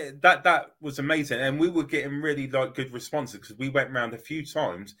that was amazing. And we were getting really like good responses, because we went around a few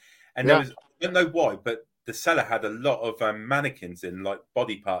times, and there was, I don't know why, but the cellar had a lot of mannequins in, like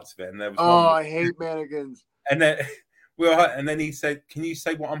body parts of it. And there was I hate mannequins. And then and then he said, can you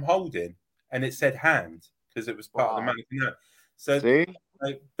say what I'm holding? And it said hand, because it was part of the mannequin. So,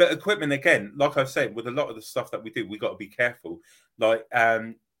 but equipment, again, like I said, with a lot of the stuff that we do, we got to be careful. Like,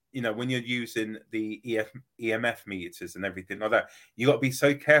 you know, when you're using the EMF meters and everything like that, you got to be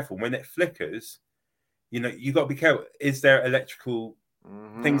so careful when it flickers. You know, you got to be careful. Is there electrical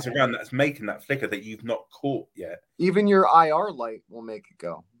things around that's making that flicker that you've not caught yet? Even your IR light will make it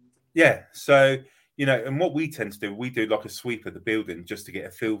go. Yeah. So, you know, and what we tend to do, we do like a sweep of the building just to get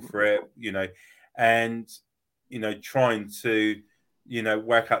a feel for it, you know, and, you know, trying to, you know,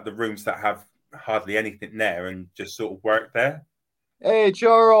 work out the rooms that have hardly anything there and just sort of work there. Hey,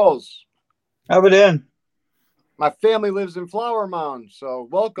 Charles. How we doing? My family lives in Flower Mound, so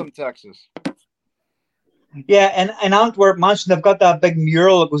welcome, Texas. Yeah, and in Antwerp Mansion, they've got that big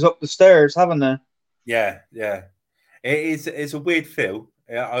mural that goes up the stairs, haven't they? Yeah. It's a weird feel.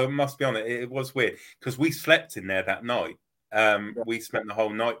 I must be honest, it was weird, because we slept in there that night. We spent the whole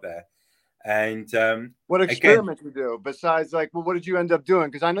night there. And what experiments you do besides, like, well, what did you end up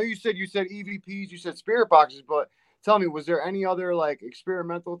doing? Because I know you said EVPs, you said spirit boxes, but tell me, was there any other like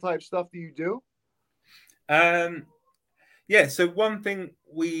experimental type stuff that you do? Yeah, so one thing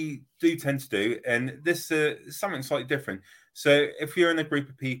we do tend to do, and this is something slightly different. So if you're in a group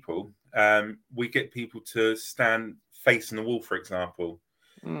of people, we get people to stand facing the wall, for example,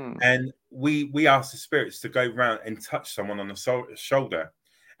 and we ask the spirits to go around and touch someone on the shoulder.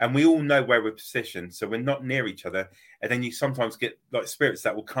 And we all know where we're positioned, so we're not near each other. And then you sometimes get like spirits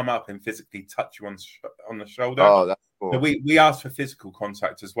that will come up and physically touch you on the shoulder. Oh, that's cool. So we ask for physical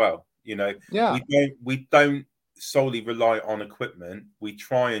contact as well. You know, we don't solely rely on equipment. We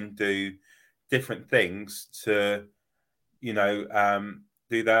try and do different things to, you know,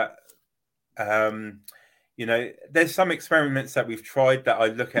 do that. You know, there's some experiments that we've tried that I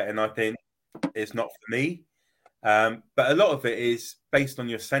look at and I think it's not for me. But a lot of it is based on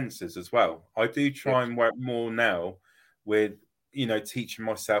your senses as well. I do try and work more now with, you know, teaching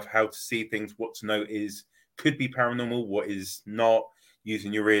myself how to see things, what to know could be paranormal, what is not,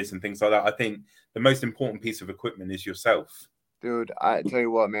 using your ears and things like that. I think the most important piece of equipment is yourself. Dude, I tell you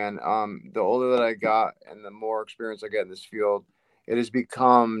what, man, the older that I got and the more experience I get in this field, it has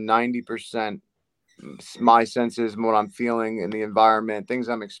become 90% my senses and what I'm feeling in the environment, things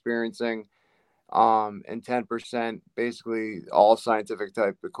I'm experiencing, and 10% basically all scientific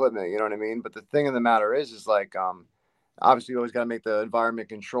type equipment. You know what I mean? But the thing of the matter is like, obviously you always got to make the environment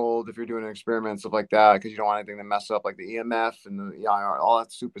controlled if you're doing an experiment and stuff like that, because you don't want anything to mess up like the EMF and the EIR, all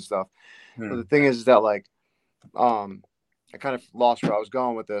that stupid stuff. But the thing is that like, I kind of lost where I was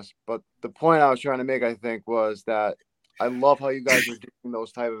going with this, but the point I was trying to make, I think, was that I love how you guys are doing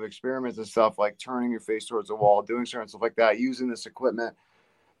those type of experiments and stuff, like turning your face towards the wall, doing certain stuff like that, using this equipment,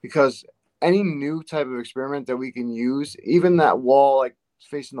 because any new type of experiment that we can use, even that wall, like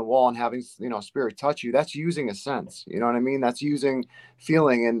facing the wall and having, spirit touch you, that's using a sense. You know what I mean? That's using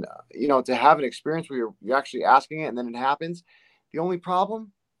feeling. And, to have an experience where you're actually asking it and then it happens. The only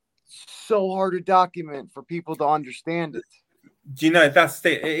problem, so hard to document for people to understand it. Do you know, that's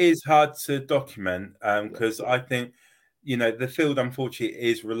it. It is hard to document because I think, the field, unfortunately,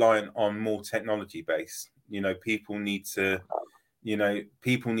 is reliant on more technology based. People need to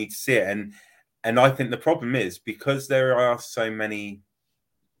see it. And I think the problem is because there are so many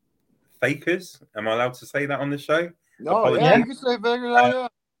fakers. Am I allowed to say that on the show? No, Apologies. yeah, you can say fakers. Yeah.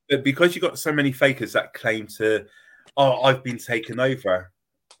 But because you've got so many fakers that claim to, I've been taken over.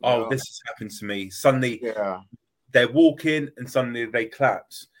 Oh, this has happened to me. Suddenly, they're walking and suddenly they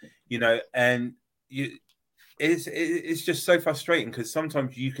collapse. And it's just so frustrating because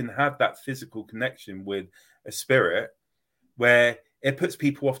sometimes you can have that physical connection with a spirit where it puts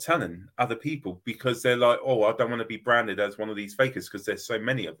people off telling other people because they're like, oh, I don't want to be branded as one of these fakers because there's so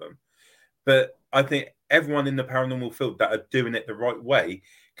many of them. But I think everyone in the paranormal field that are doing it the right way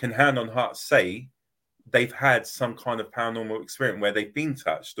can hand on heart say they've had some kind of paranormal experience where they've been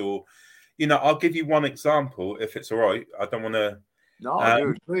touched. Or, I'll give you one example if it's all right. I don't want to. No,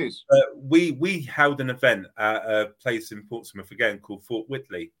 dude, please. We held an event at a place in Portsmouth again called Fort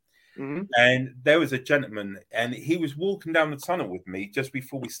Whitley. Mm-hmm. And there was a gentleman and he was walking down the tunnel with me just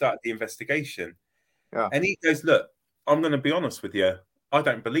before we started the investigation. Yeah. And he goes, look, I'm going to be honest with you. I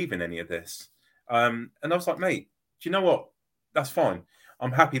don't believe in any of this. And I was like, mate, do you know what? That's fine.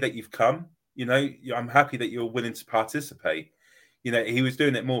 I'm happy that you've come. I'm happy that you're willing to participate. He was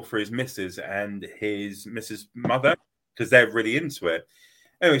doing it more for his missus and his missus' mother because they're really into it.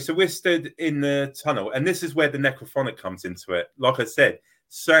 Anyway, so we're stood in the tunnel, and this is where the necrophonic comes into it. Like I said,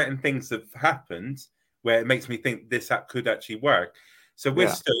 certain things have happened where it makes me think this app could actually work. So we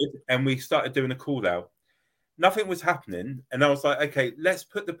stood and we started doing a call out. Nothing was happening. And I was like, okay, let's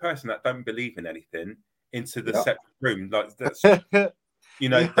put the person that don't believe in anything into the separate room. Like that's, there's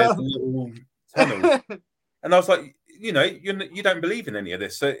a little tunnel. And I was like, you don't believe in any of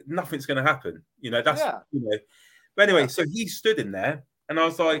this. So nothing's going to happen. But anyway, so he stood in there and I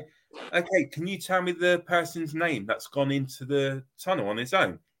was like, okay, can you tell me the person's name that's gone into the tunnel on his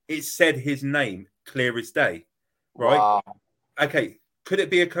own? It said his name, clear as day. Right? Wow. Okay. Could it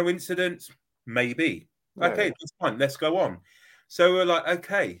be a coincidence? Maybe. Okay, that's fine. Let's go on. So we're like,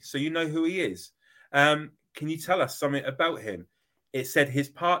 okay, so you know who he is. Can you tell us something about him? It said his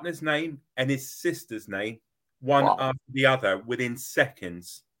partner's name and his sister's name, one after the other, within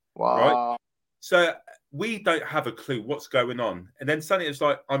seconds. Wow. Right? So we don't have a clue what's going on. And then suddenly it's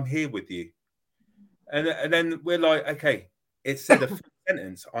like, I'm here with you. And then we're like, okay, it said a full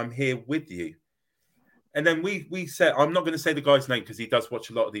sentence, I'm here with you. And then we said, I'm not going to say the guy's name because he does watch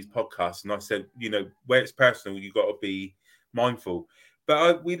a lot of these podcasts. And I said, where it's personal, you've got to be mindful.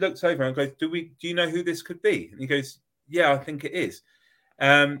 But we looked over and goes, do you know who this could be? And he goes, yeah, I think it is.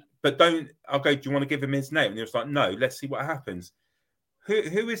 But I'll go, do you want to give him his name? And he was like, no, let's see what happens.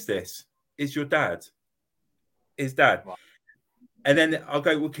 Who is this? Is your dad? His dad. Wow. And then I'll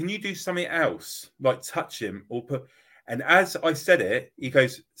go, well, can you do something else? Like touch him or put. And as I said it, he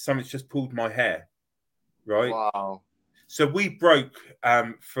goes, something's just pulled my hair. Right. Wow. So we broke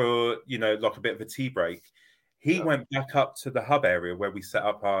for like a bit of a tea break. He went back up to the hub area where we set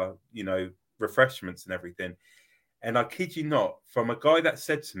up our refreshments and everything. And I kid you not, from a guy that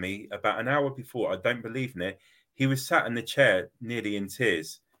said to me about an hour before, I don't believe in it, he was sat in the chair nearly in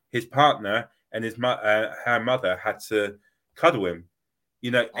tears. His partner and her mother had to cuddle him.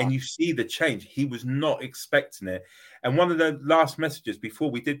 And you see the change. He was not expecting it. And one of the last messages before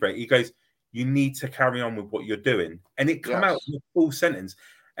we did break, he goes, you need to carry on with what you're doing. And it come out in a full sentence.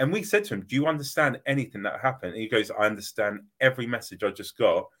 And we said to him, do you understand anything that happened? And he goes, I understand every message I just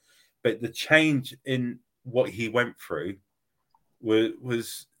got. But the change in what he went through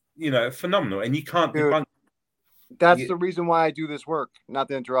was phenomenal. And you can't debunk. That's the reason why I do this work. Not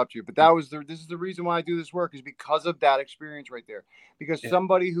to interrupt you, but this is the reason why I do this work, is because of that experience right there. Because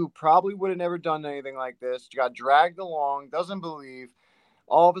somebody who probably would have never done anything like this got dragged along, doesn't believe,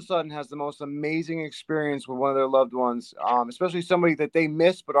 all of a sudden has the most amazing experience with one of their loved ones, especially somebody that they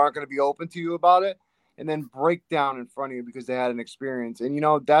miss but aren't going to be open to you about it, and then break down in front of you because they had an experience. And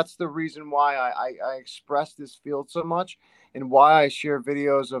that's the reason why I express this field so much, and why I share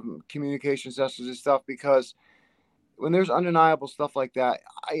videos of communication sessions and stuff, because when there's undeniable stuff like that,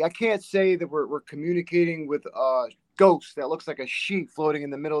 I can't say that we're communicating with a ghost that looks like a sheep floating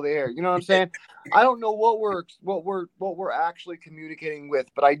in the middle of the air. You know what I'm saying? I don't know what we're actually communicating with,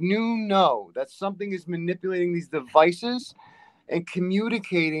 but I do know that something is manipulating these devices and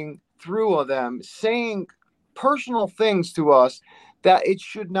communicating through them, saying personal things to us that it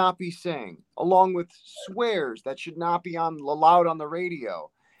should not be saying, along with swears that should not be allowed on the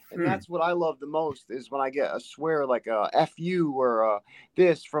radio. And that's what I love the most, is when I get a swear like a F you or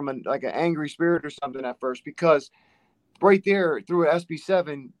this from like an angry spirit or something at first, because right there through an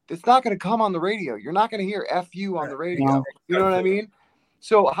SB7, it's not going to come on the radio. You're not going to hear F you on the radio. You know what I mean?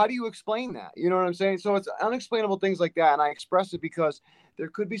 So how do you explain that? You know what I'm saying? So it's unexplainable things like that. And I express it because there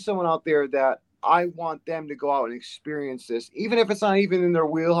could be someone out there that I want them to go out and experience this, even if it's not even in their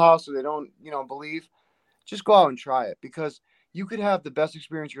wheelhouse or they don't, believe. Just go out and try it, because you could have the best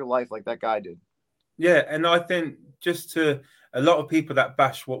experience of your life like that guy did. Yeah, and I think just to a lot of people that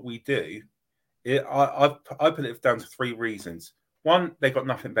bash what we do, I put it down to three reasons. One, they got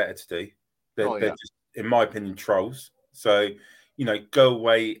nothing better to do. They're just, in my opinion, trolls. So, go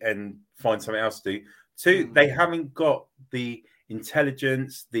away and find something else to do. Two, they haven't got the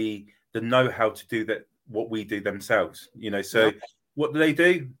intelligence, the know-how to do that, what we do themselves. So what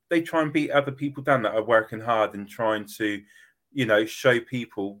do? They try and beat other people down that are working hard and trying to, show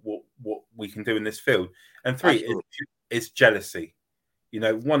people what we can do in this field. And three, it's jealousy.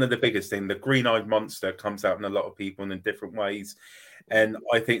 One of the biggest things, the green-eyed monster comes out in a lot of people in different ways. And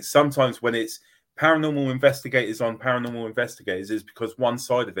I think sometimes when it's paranormal investigators on paranormal investigators, is because one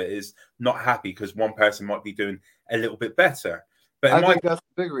side of it is not happy because one person might be doing a little bit better. But I think that's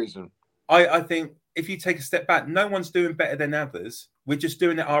the big reason. I think if you take a step back, no one's doing better than others. We're just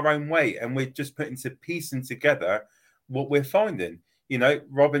doing it our own way, and we're just putting piecing together what we're finding.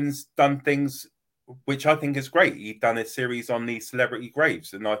 Robin's done things which I think is great. He's done a series on the celebrity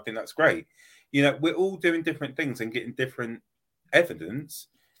graves, and I think that's great. We're all doing different things and getting different evidence.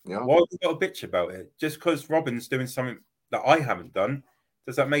 Yeah. Why have we got a bitch about it? Just because Robin's doing something that I haven't done,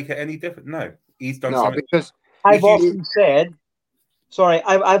 does that make it any different? No, he's done something. Because I've often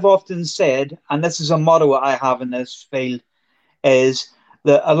said, and this is a motto I have in this field, is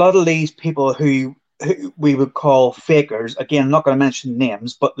that a lot of these people who we would call fakers, again, I'm not going to mention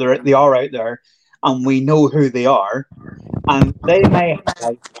names, but they are out there, and we know who they are, and they may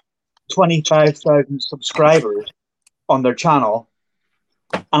have 25,000 subscribers on their channel,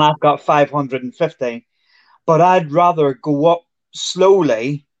 and I've got 550, but I'd rather go up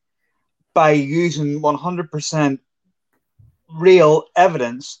slowly by using 100% real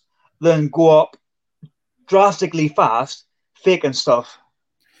evidence than go up drastically fast faking stuff.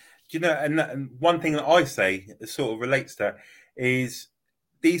 And one thing that I say that sort of relates to that is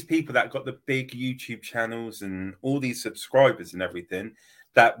these people that got the big YouTube channels and all these subscribers and everything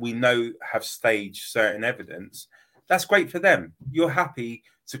that we know have staged certain evidence. That's great for them. You're happy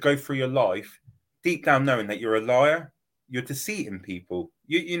to go through your life deep down knowing that you're a liar. You're deceiving people.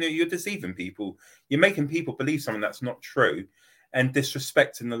 You're deceiving people. You're making people believe something that's not true and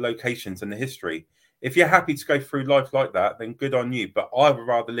disrespecting the locations and the history. If you're happy to go through life like that, then good on you. But I would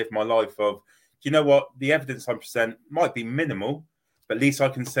rather live my life of, do you know what? The evidence I present might be minimal, but at least I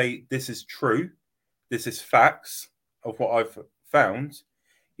can say this is true. This is facts of what I've found.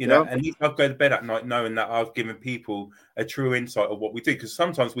 And at least I'll go to bed at night knowing that I've given people a true insight of what we do. Because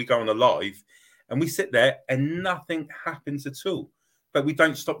sometimes we go on a live and we sit there and nothing happens at all. But we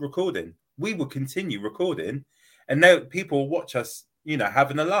don't stop recording. We will continue recording. And now people will watch us,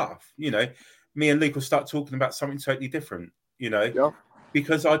 having a laugh. Me and Luke will start talking about something totally different,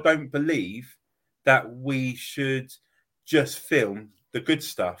 because I don't believe that we should just film the good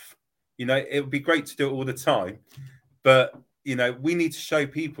stuff. It would be great to do it all the time. But, we need to show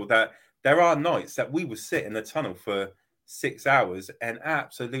people that there are nights that we will sit in the tunnel for 6 hours and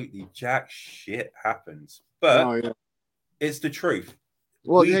absolutely jack shit happens. But it's the truth.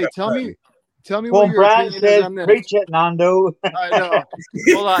 Well, hey, tell me well, what your opinion is on this. Preach it, Nando. I know.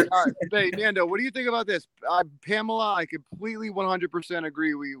 Hold on. All right. Hey, Nando, what do you think about this? Pamela, I completely 100%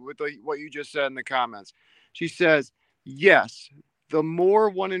 agree with what you just said in the comments. She says, yes, the more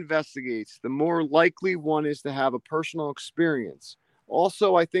one investigates, the more likely one is to have a personal experience.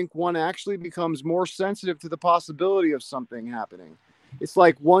 Also, I think one actually becomes more sensitive to the possibility of something happening. It's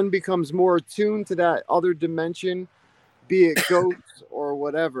like one becomes more attuned to that other dimension, be it ghosts or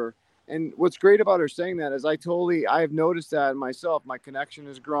whatever. And what's great about her saying that is I have noticed that in myself. My connection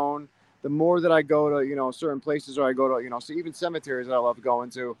has grown. The more that I go to, certain places, or I go to, so even cemeteries that I love going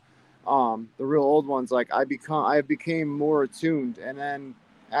to, the real old ones, like I became more attuned, and then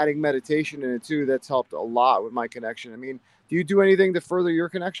adding meditation in it too, that's helped a lot with my connection. I mean, do you do anything to further your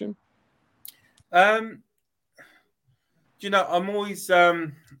connection? I'm always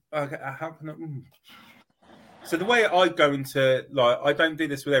how can I, so the way I go into, like, I don't do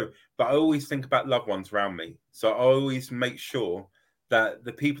this with everyone, but I always think about loved ones around me. So I always make sure that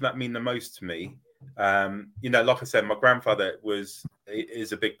the people that mean the most to me, like I said, my grandfather is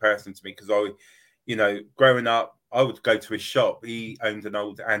a big person to me, because growing up, I would go to his shop. He owned an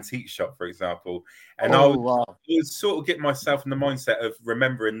old antique shop, for example, and I would sort of get myself in the mindset of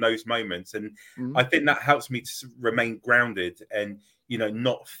remembering those moments. And I think that helps me to remain grounded and,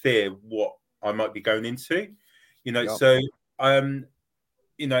 not fear what I might be going into, So, and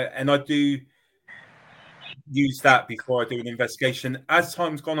I do use that before I do an investigation. As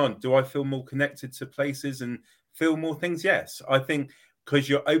time's gone on, do I feel more connected to places and feel more things? Yes, I think, because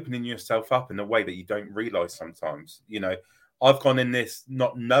you're opening yourself up in a way that you don't realize sometimes. I've gone in this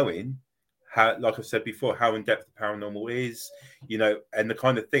not knowing how, like I said before, how in depth the paranormal is, and the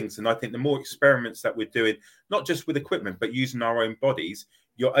kind of things. And I think the more experiments that we're doing, not just with equipment, but using our own bodies,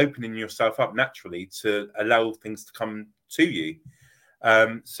 you're opening yourself up naturally to allow things to come to you.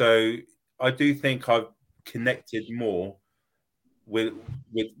 So I do think I've connected more with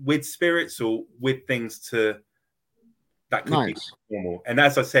spirits, or with things that could be normal. And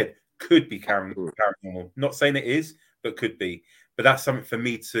as I said, could be paranormal. Not saying it is, but could be. But that's something for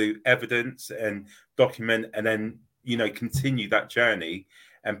me to evidence and document, and then, continue that journey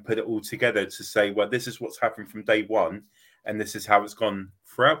and put it all together to say, well, this is what's happened from day one, and this is how it's gone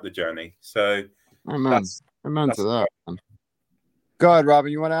throughout the journey. So Amen to that. Go ahead,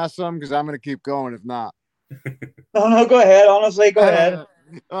 Robin. You want to ask something? Because I'm going to keep going if not. No, go ahead. Honestly, go ahead.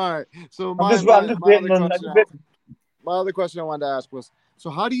 All right. So my other question I wanted to ask was, so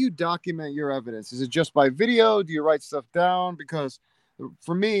how do you document your evidence? Is it just by video? Do you write stuff down? Because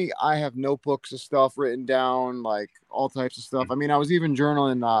for me, I have notebooks of stuff written down, like all types of stuff. I mean, I was even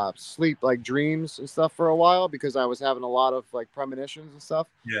journaling sleep, like dreams and stuff, for a while, because I was having a lot of like premonitions and stuff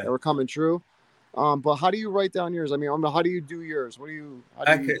that were coming true. But how do you write down yours? I mean, how do you do yours? How do you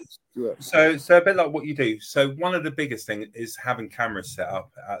do it? So a bit like what you do. So one of the biggest things is having cameras set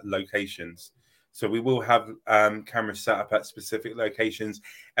up at locations. So we will have cameras set up at specific locations.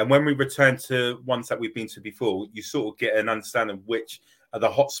 And when we return to ones that we've been to before, you sort of get an understanding of which are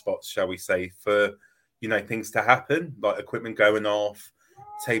the hot spots, shall we say, for, things to happen, like equipment going off,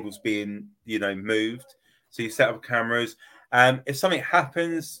 tables being, moved. So you set up cameras. If something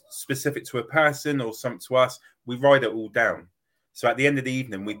happens specific to a person or something to us, we write it all down. So at the end of the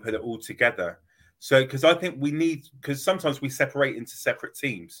evening, we put it all together. So, because I think because sometimes we separate into separate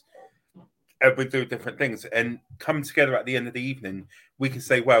teams and we do different things, and come together at the end of the evening, we can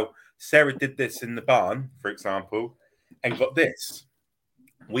say, well, Sarah did this in the barn, for example, and got this.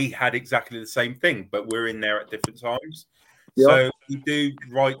 We had exactly the same thing, but we're in there at different times. Yep. So we do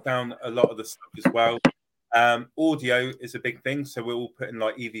write down a lot of the stuff as well. Audio is a big thing, so we're all putting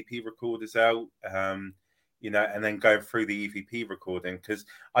like EVP recorders out, and then going through the EVP recording, because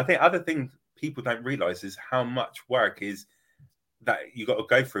I think other thing people don't realize is how much work is that you got to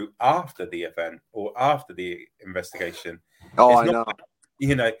go through after the event or after the investigation. I know.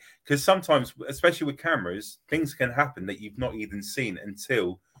 Because sometimes, especially with cameras, things can happen that you've not even seen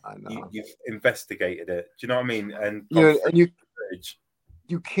until you've investigated it. Do you know what I mean? And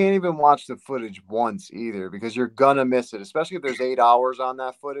you can't even watch the footage once either, because you're gonna miss it, especially if there's 8 hours on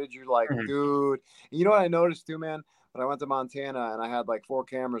that footage. You're like, dude. And you know what I noticed too, man? When I went to Montana and I had like 4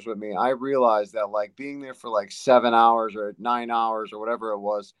 cameras with me, I realized that like being there for like 7 hours or 9 hours or whatever it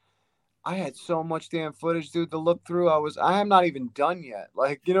was, I had so much damn footage, dude, to look through. I am not even done yet.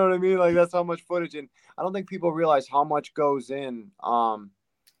 Like, you know what I mean? Like, that's how much footage. And I don't think people realize how much goes in,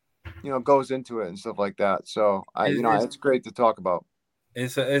 goes into it and stuff like that. So it's great to talk about.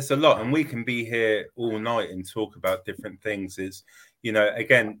 It's a lot, and we can be here all night and talk about different things.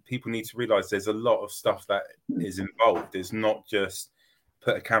 Again, people need to realize there's a lot of stuff that is involved. It's not just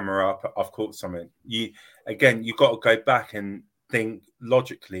put a camera up, I've caught something. You've got to go back and think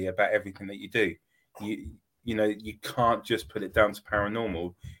logically about everything that you do. You can't just put it down to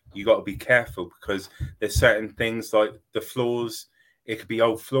paranormal. You got to be careful, because there's certain things like the floors, It could be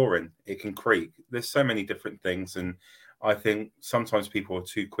old flooring. It can creak. There's so many different things. And I think sometimes people are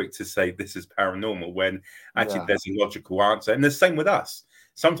too quick to say this is paranormal when actually there's a logical answer. And the same with us.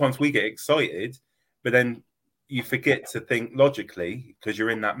 Sometimes we get excited, but then you forget to think logically because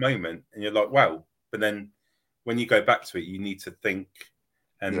you're in that moment and you're like, wow. But then when you go back to it, you need to think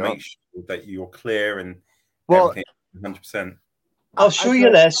and make sure that you're clear and everything 100%. I'll show you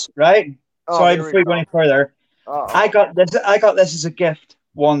this, right? Sorry, before we go any further. I got this as a gift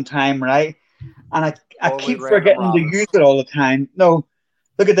one time, right? And I keep forgetting to use it all the time. No,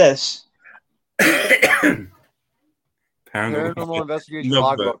 look at this. Paranormal investigation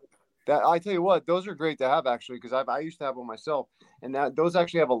logbook. That I tell you what, those are great to have actually, because I used to have one myself, and those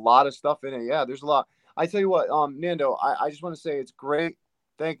actually have a lot of stuff in it. Yeah, there's a lot. I tell you what, Nando, I just want to say it's great.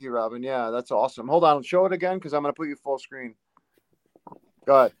 Thank you, Robin. Yeah, that's awesome. Hold on, show it again because I'm gonna put you full screen.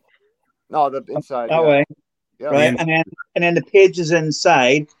 Go ahead. No, the inside. That way. Yep. Right, and then the pages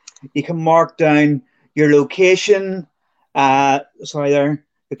inside, you can mark down your location.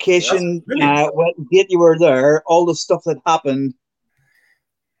 Location, what date you were there, all the stuff that happened.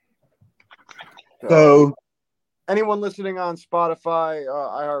 So, anyone listening on Spotify,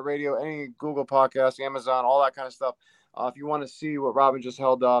 iHeartRadio, any Google Podcasts, Amazon, all that kind of stuff, if you want to see what Robin just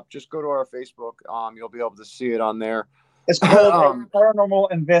held up, just go to our Facebook. You'll be able to see it on there. It's called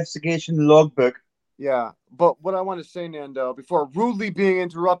Paranormal Investigation Logbook. Yeah, but what I want to say, Nando, before rudely being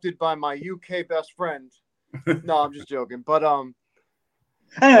interrupted by my UK best friend. No, I'm just joking. But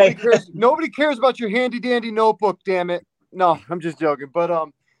anyway, nobody cares about your handy dandy notebook. Damn it. No, I'm just joking. But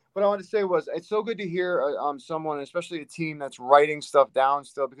what I wanted to say was it's so good to hear someone, especially a team, that's writing stuff down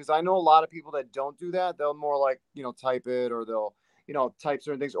still, because I know a lot of people that don't do that. They'll more like type it, or they'll type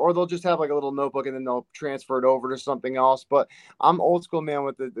certain things, or they'll just have like a little notebook and then they'll transfer it over to something else. But I'm old school, man,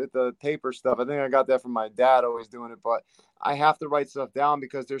 with the paper stuff. I think I got that from my dad always doing it, but I have to write stuff down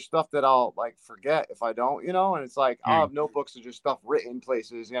because there's stuff that I'll like forget if I don't, and it's like I'll have notebooks of just stuff written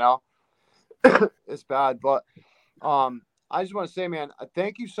places, it's bad. But I just want to say, man,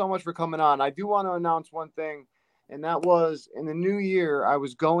 thank you so much for coming on. I do want to announce one thing, and that was in the new year, I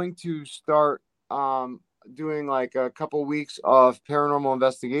was going to start doing like a couple weeks of paranormal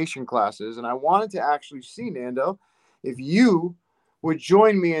investigation classes, and I wanted to actually see, Nando, if you would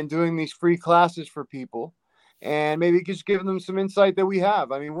join me in doing these free classes for people and maybe just give them some insight that we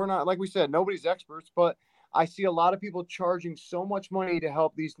have. I mean, we're not, like we said, nobody's experts, but I see a lot of people charging so much money to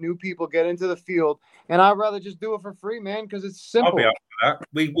help these new people get into the field, and I'd rather just do it for free, man, because it's simple. I'll be up for that.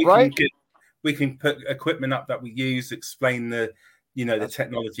 We can put equipment up that we use, explain the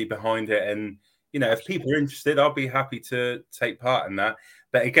technology behind it, and if people are interested, I'll be happy to take part in that.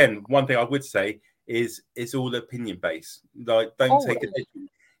 But again, one thing I would say is it's all opinion based. Like, don't take it.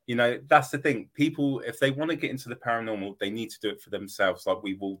 That's the thing. People, if they want to get into the paranormal, they need to do it for themselves, like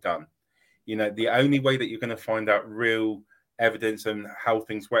we've all done. The only way that you're going to find out real evidence and how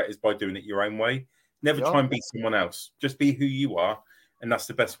things work is by doing it your own way. Never try and be someone else. Just be who you are, and that's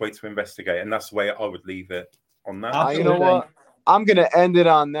the best way to investigate. And that's the way I would leave it on that. You know what? I'm going to end it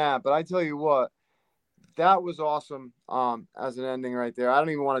on that. But I tell you what, that was awesome as an ending right there. I don't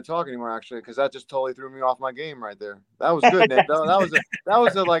even want to talk anymore, actually, because that just totally threw me off my game right there. That was good, Nick. that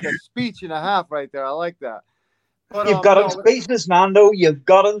was like a speech and a half right there. I like that. But, you've got him speechless, Nando. You've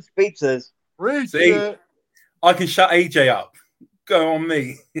got him speechless. See, I can shut AJ up. Go on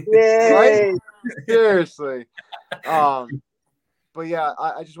me. Yay. Right? Seriously. But yeah,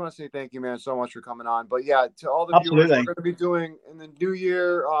 I just want to say thank you, man, so much for coming on. But yeah, to all the viewers, we're going to be doing in the new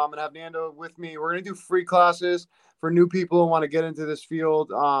year, and have Nando with me. We're going to do free classes for new people who want to get into this field.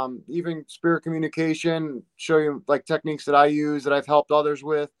 Even spirit communication, show you like techniques that I use that I've helped others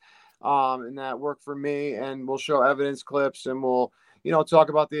with, and that work for me. And we'll show evidence clips, and we'll talk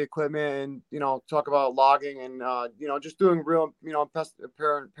about the equipment, and talk about logging, and just doing real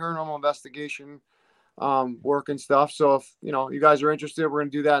paranormal investigation work and stuff. So if you guys are interested, we're gonna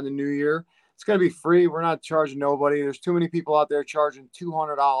do that in the new year. It's gonna be free. We're not charging nobody. There's too many people out there charging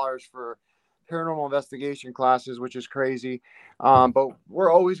 $200 for paranormal investigation classes, which is crazy. But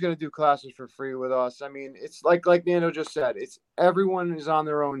we're always gonna do classes for free with us. I mean, it's like Nando just said, it's everyone is on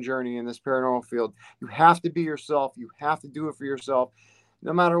their own journey in this paranormal field. You have to be yourself. You have to do it for yourself,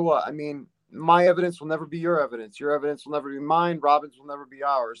 no matter what. I mean, my evidence will never be your evidence. Your evidence will never be mine. Robin's will never be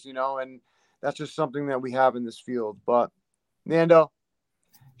ours. And that's just something that we have in this field. But Nando,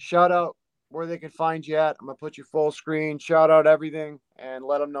 shout out where they can find you at. I'm going to put you full screen, shout out everything, and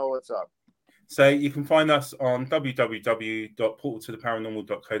let them know what's up. So you can find us on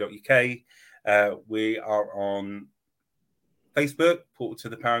www.portaltotheparanormal.co.uk. We are on Facebook, Portal to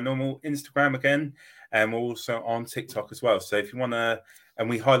the Paranormal, Instagram again, and we're also on TikTok as well. So if you want to, and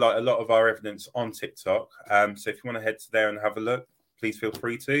we highlight a lot of our evidence on TikTok. So if you want to head to there and have a look, please feel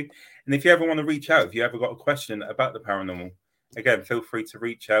free to. And if you ever want to reach out, if you ever got a question about the paranormal, again, feel free to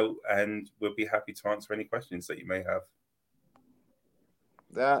reach out and we'll be happy to answer any questions that you may have.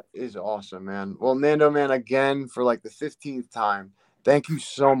 That is awesome, man. Well, Nando, man, again, for like the 15th time, thank you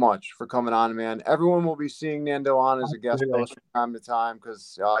so much for coming on, man. Everyone will be seeing Nando on as a guest host from time to time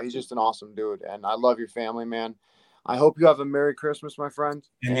because he's just an awesome dude. And I love your family, man. I hope you have a Merry Christmas, my friend.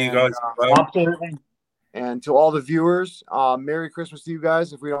 And you guys as well. Absolutely. And to all the viewers, Merry Christmas to you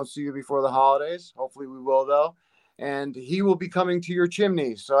guys. If we don't see you before the holidays, hopefully we will, though. And he will be coming to your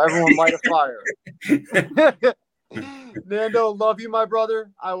chimney, so everyone light a fire. Nando, love you, my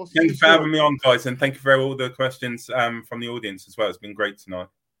brother. I will see you soon. Thanks for having me on, guys, and thank you for all the questions from the audience as well. It's been great tonight.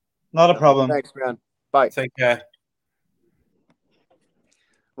 Not a problem. Thanks, man. Bye. Take care.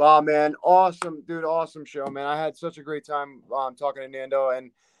 Wow, man. Awesome, dude. Awesome show, man. I had such a great time talking to Nando.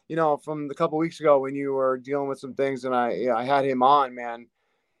 And, you know, from the couple weeks ago when you were dealing with some things and I had him on, man,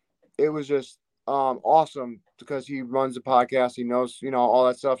 it was just awesome because he runs a podcast. He knows, you know, all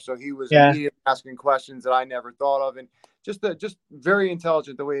that stuff. So he was immediately asking questions that I never thought of. And just very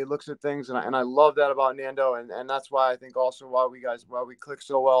intelligent the way he looks at things. And I love that about Nando. And that's why I think also why we click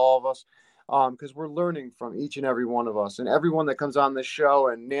so well, all of us. Because we're learning from each and every one of us, and everyone that comes on this show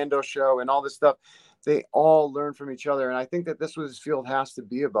and Nando's show and all this stuff, they all learn from each other. And I think that this what this field has to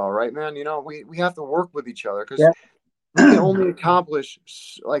be about, right, man? You know, we have to work with each other because we can only accomplish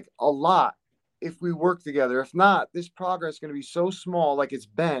like a lot if we work together. If not, this progress is going to be so small, like it's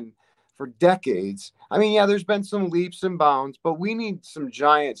been for decades. I mean, yeah, there's been some leaps and bounds, but we need some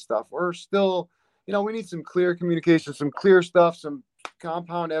giant stuff. We're still, you know, we need some clear communication, some clear stuff, some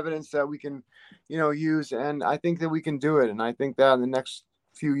compound evidence that we can, you know, use. And I think that we can do it. And I think that in the next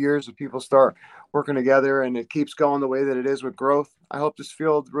few years, if people start working together and it keeps going the way that it is with growth, I hope this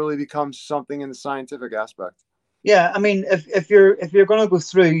field really becomes something in the scientific aspect. Yeah, I mean, if you're going to go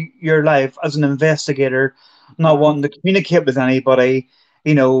through your life as an investigator, not wanting to communicate with anybody,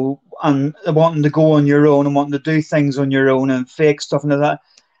 you know, and wanting to go on your own and wanting to do things on your own and fake stuff and all that,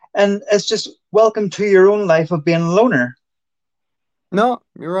 and it's just welcome to your own life of being a loner. No,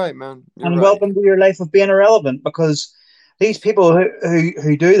 you're right, man. You're right. Welcome to your life of being irrelevant, because these people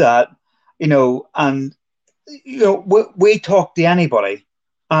who do that, you know, and you know, we talk to anybody.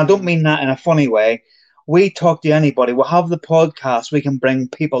 And I don't mean that in a funny way. We talk to anybody. We'll have the podcast. We can bring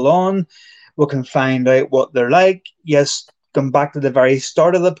people on. We can find out what they're like. Yes, come back to the very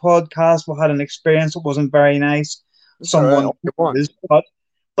start of the podcast. We had an experience that wasn't very nice. Someone,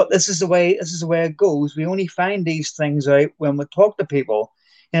 but this is the way it goes. We only find these things out when we talk to people.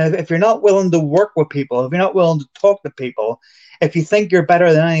 You know, if you're not willing to work with people, if you're not willing to talk to people, if you think you're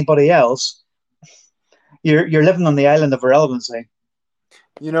better than anybody else, you're living on the island of irrelevancy.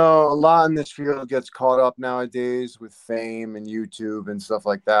 You know, a lot in this field gets caught up nowadays with fame and YouTube and stuff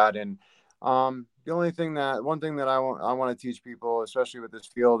like that. And one thing that I want to teach people, especially with this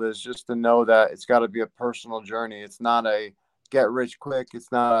field, is just to know that it's got to be a personal journey. It's not a get rich quick.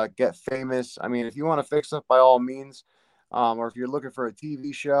 It's not a get famous. I mean, if you want to fix stuff, by all means, or if you're looking for a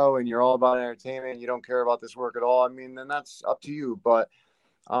TV show and you're all about entertainment, and you don't care about this work at all, I mean, then that's up to you. But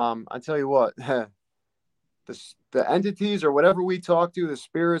I tell you what, the entities or whatever we talk to, the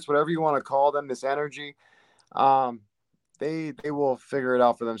spirits, whatever you want to call them, this energy, they will figure it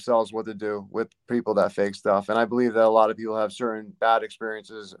out for themselves what to do with people that fake stuff. And I believe that a lot of people have certain bad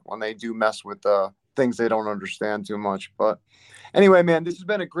experiences when they do mess with things they don't understand too much. But anyway, man, this has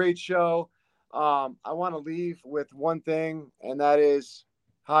been a great show. I want to leave with one thing, and that is,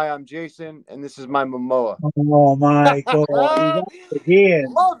 hi, I'm Jason, and this is my Momoa. Oh my God. Again.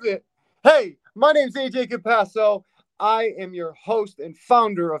 Love it. Hey, my name's AJ Capasso. I am your host and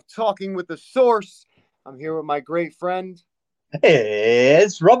founder of Talking with the Source. I'm here with my great friend.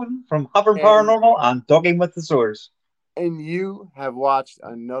 It's Robin from Paranormal and Talking with the Source. And you have watched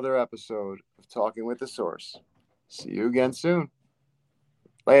another episode of Talking with the Source. See you again soon.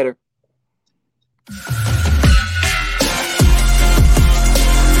 Later.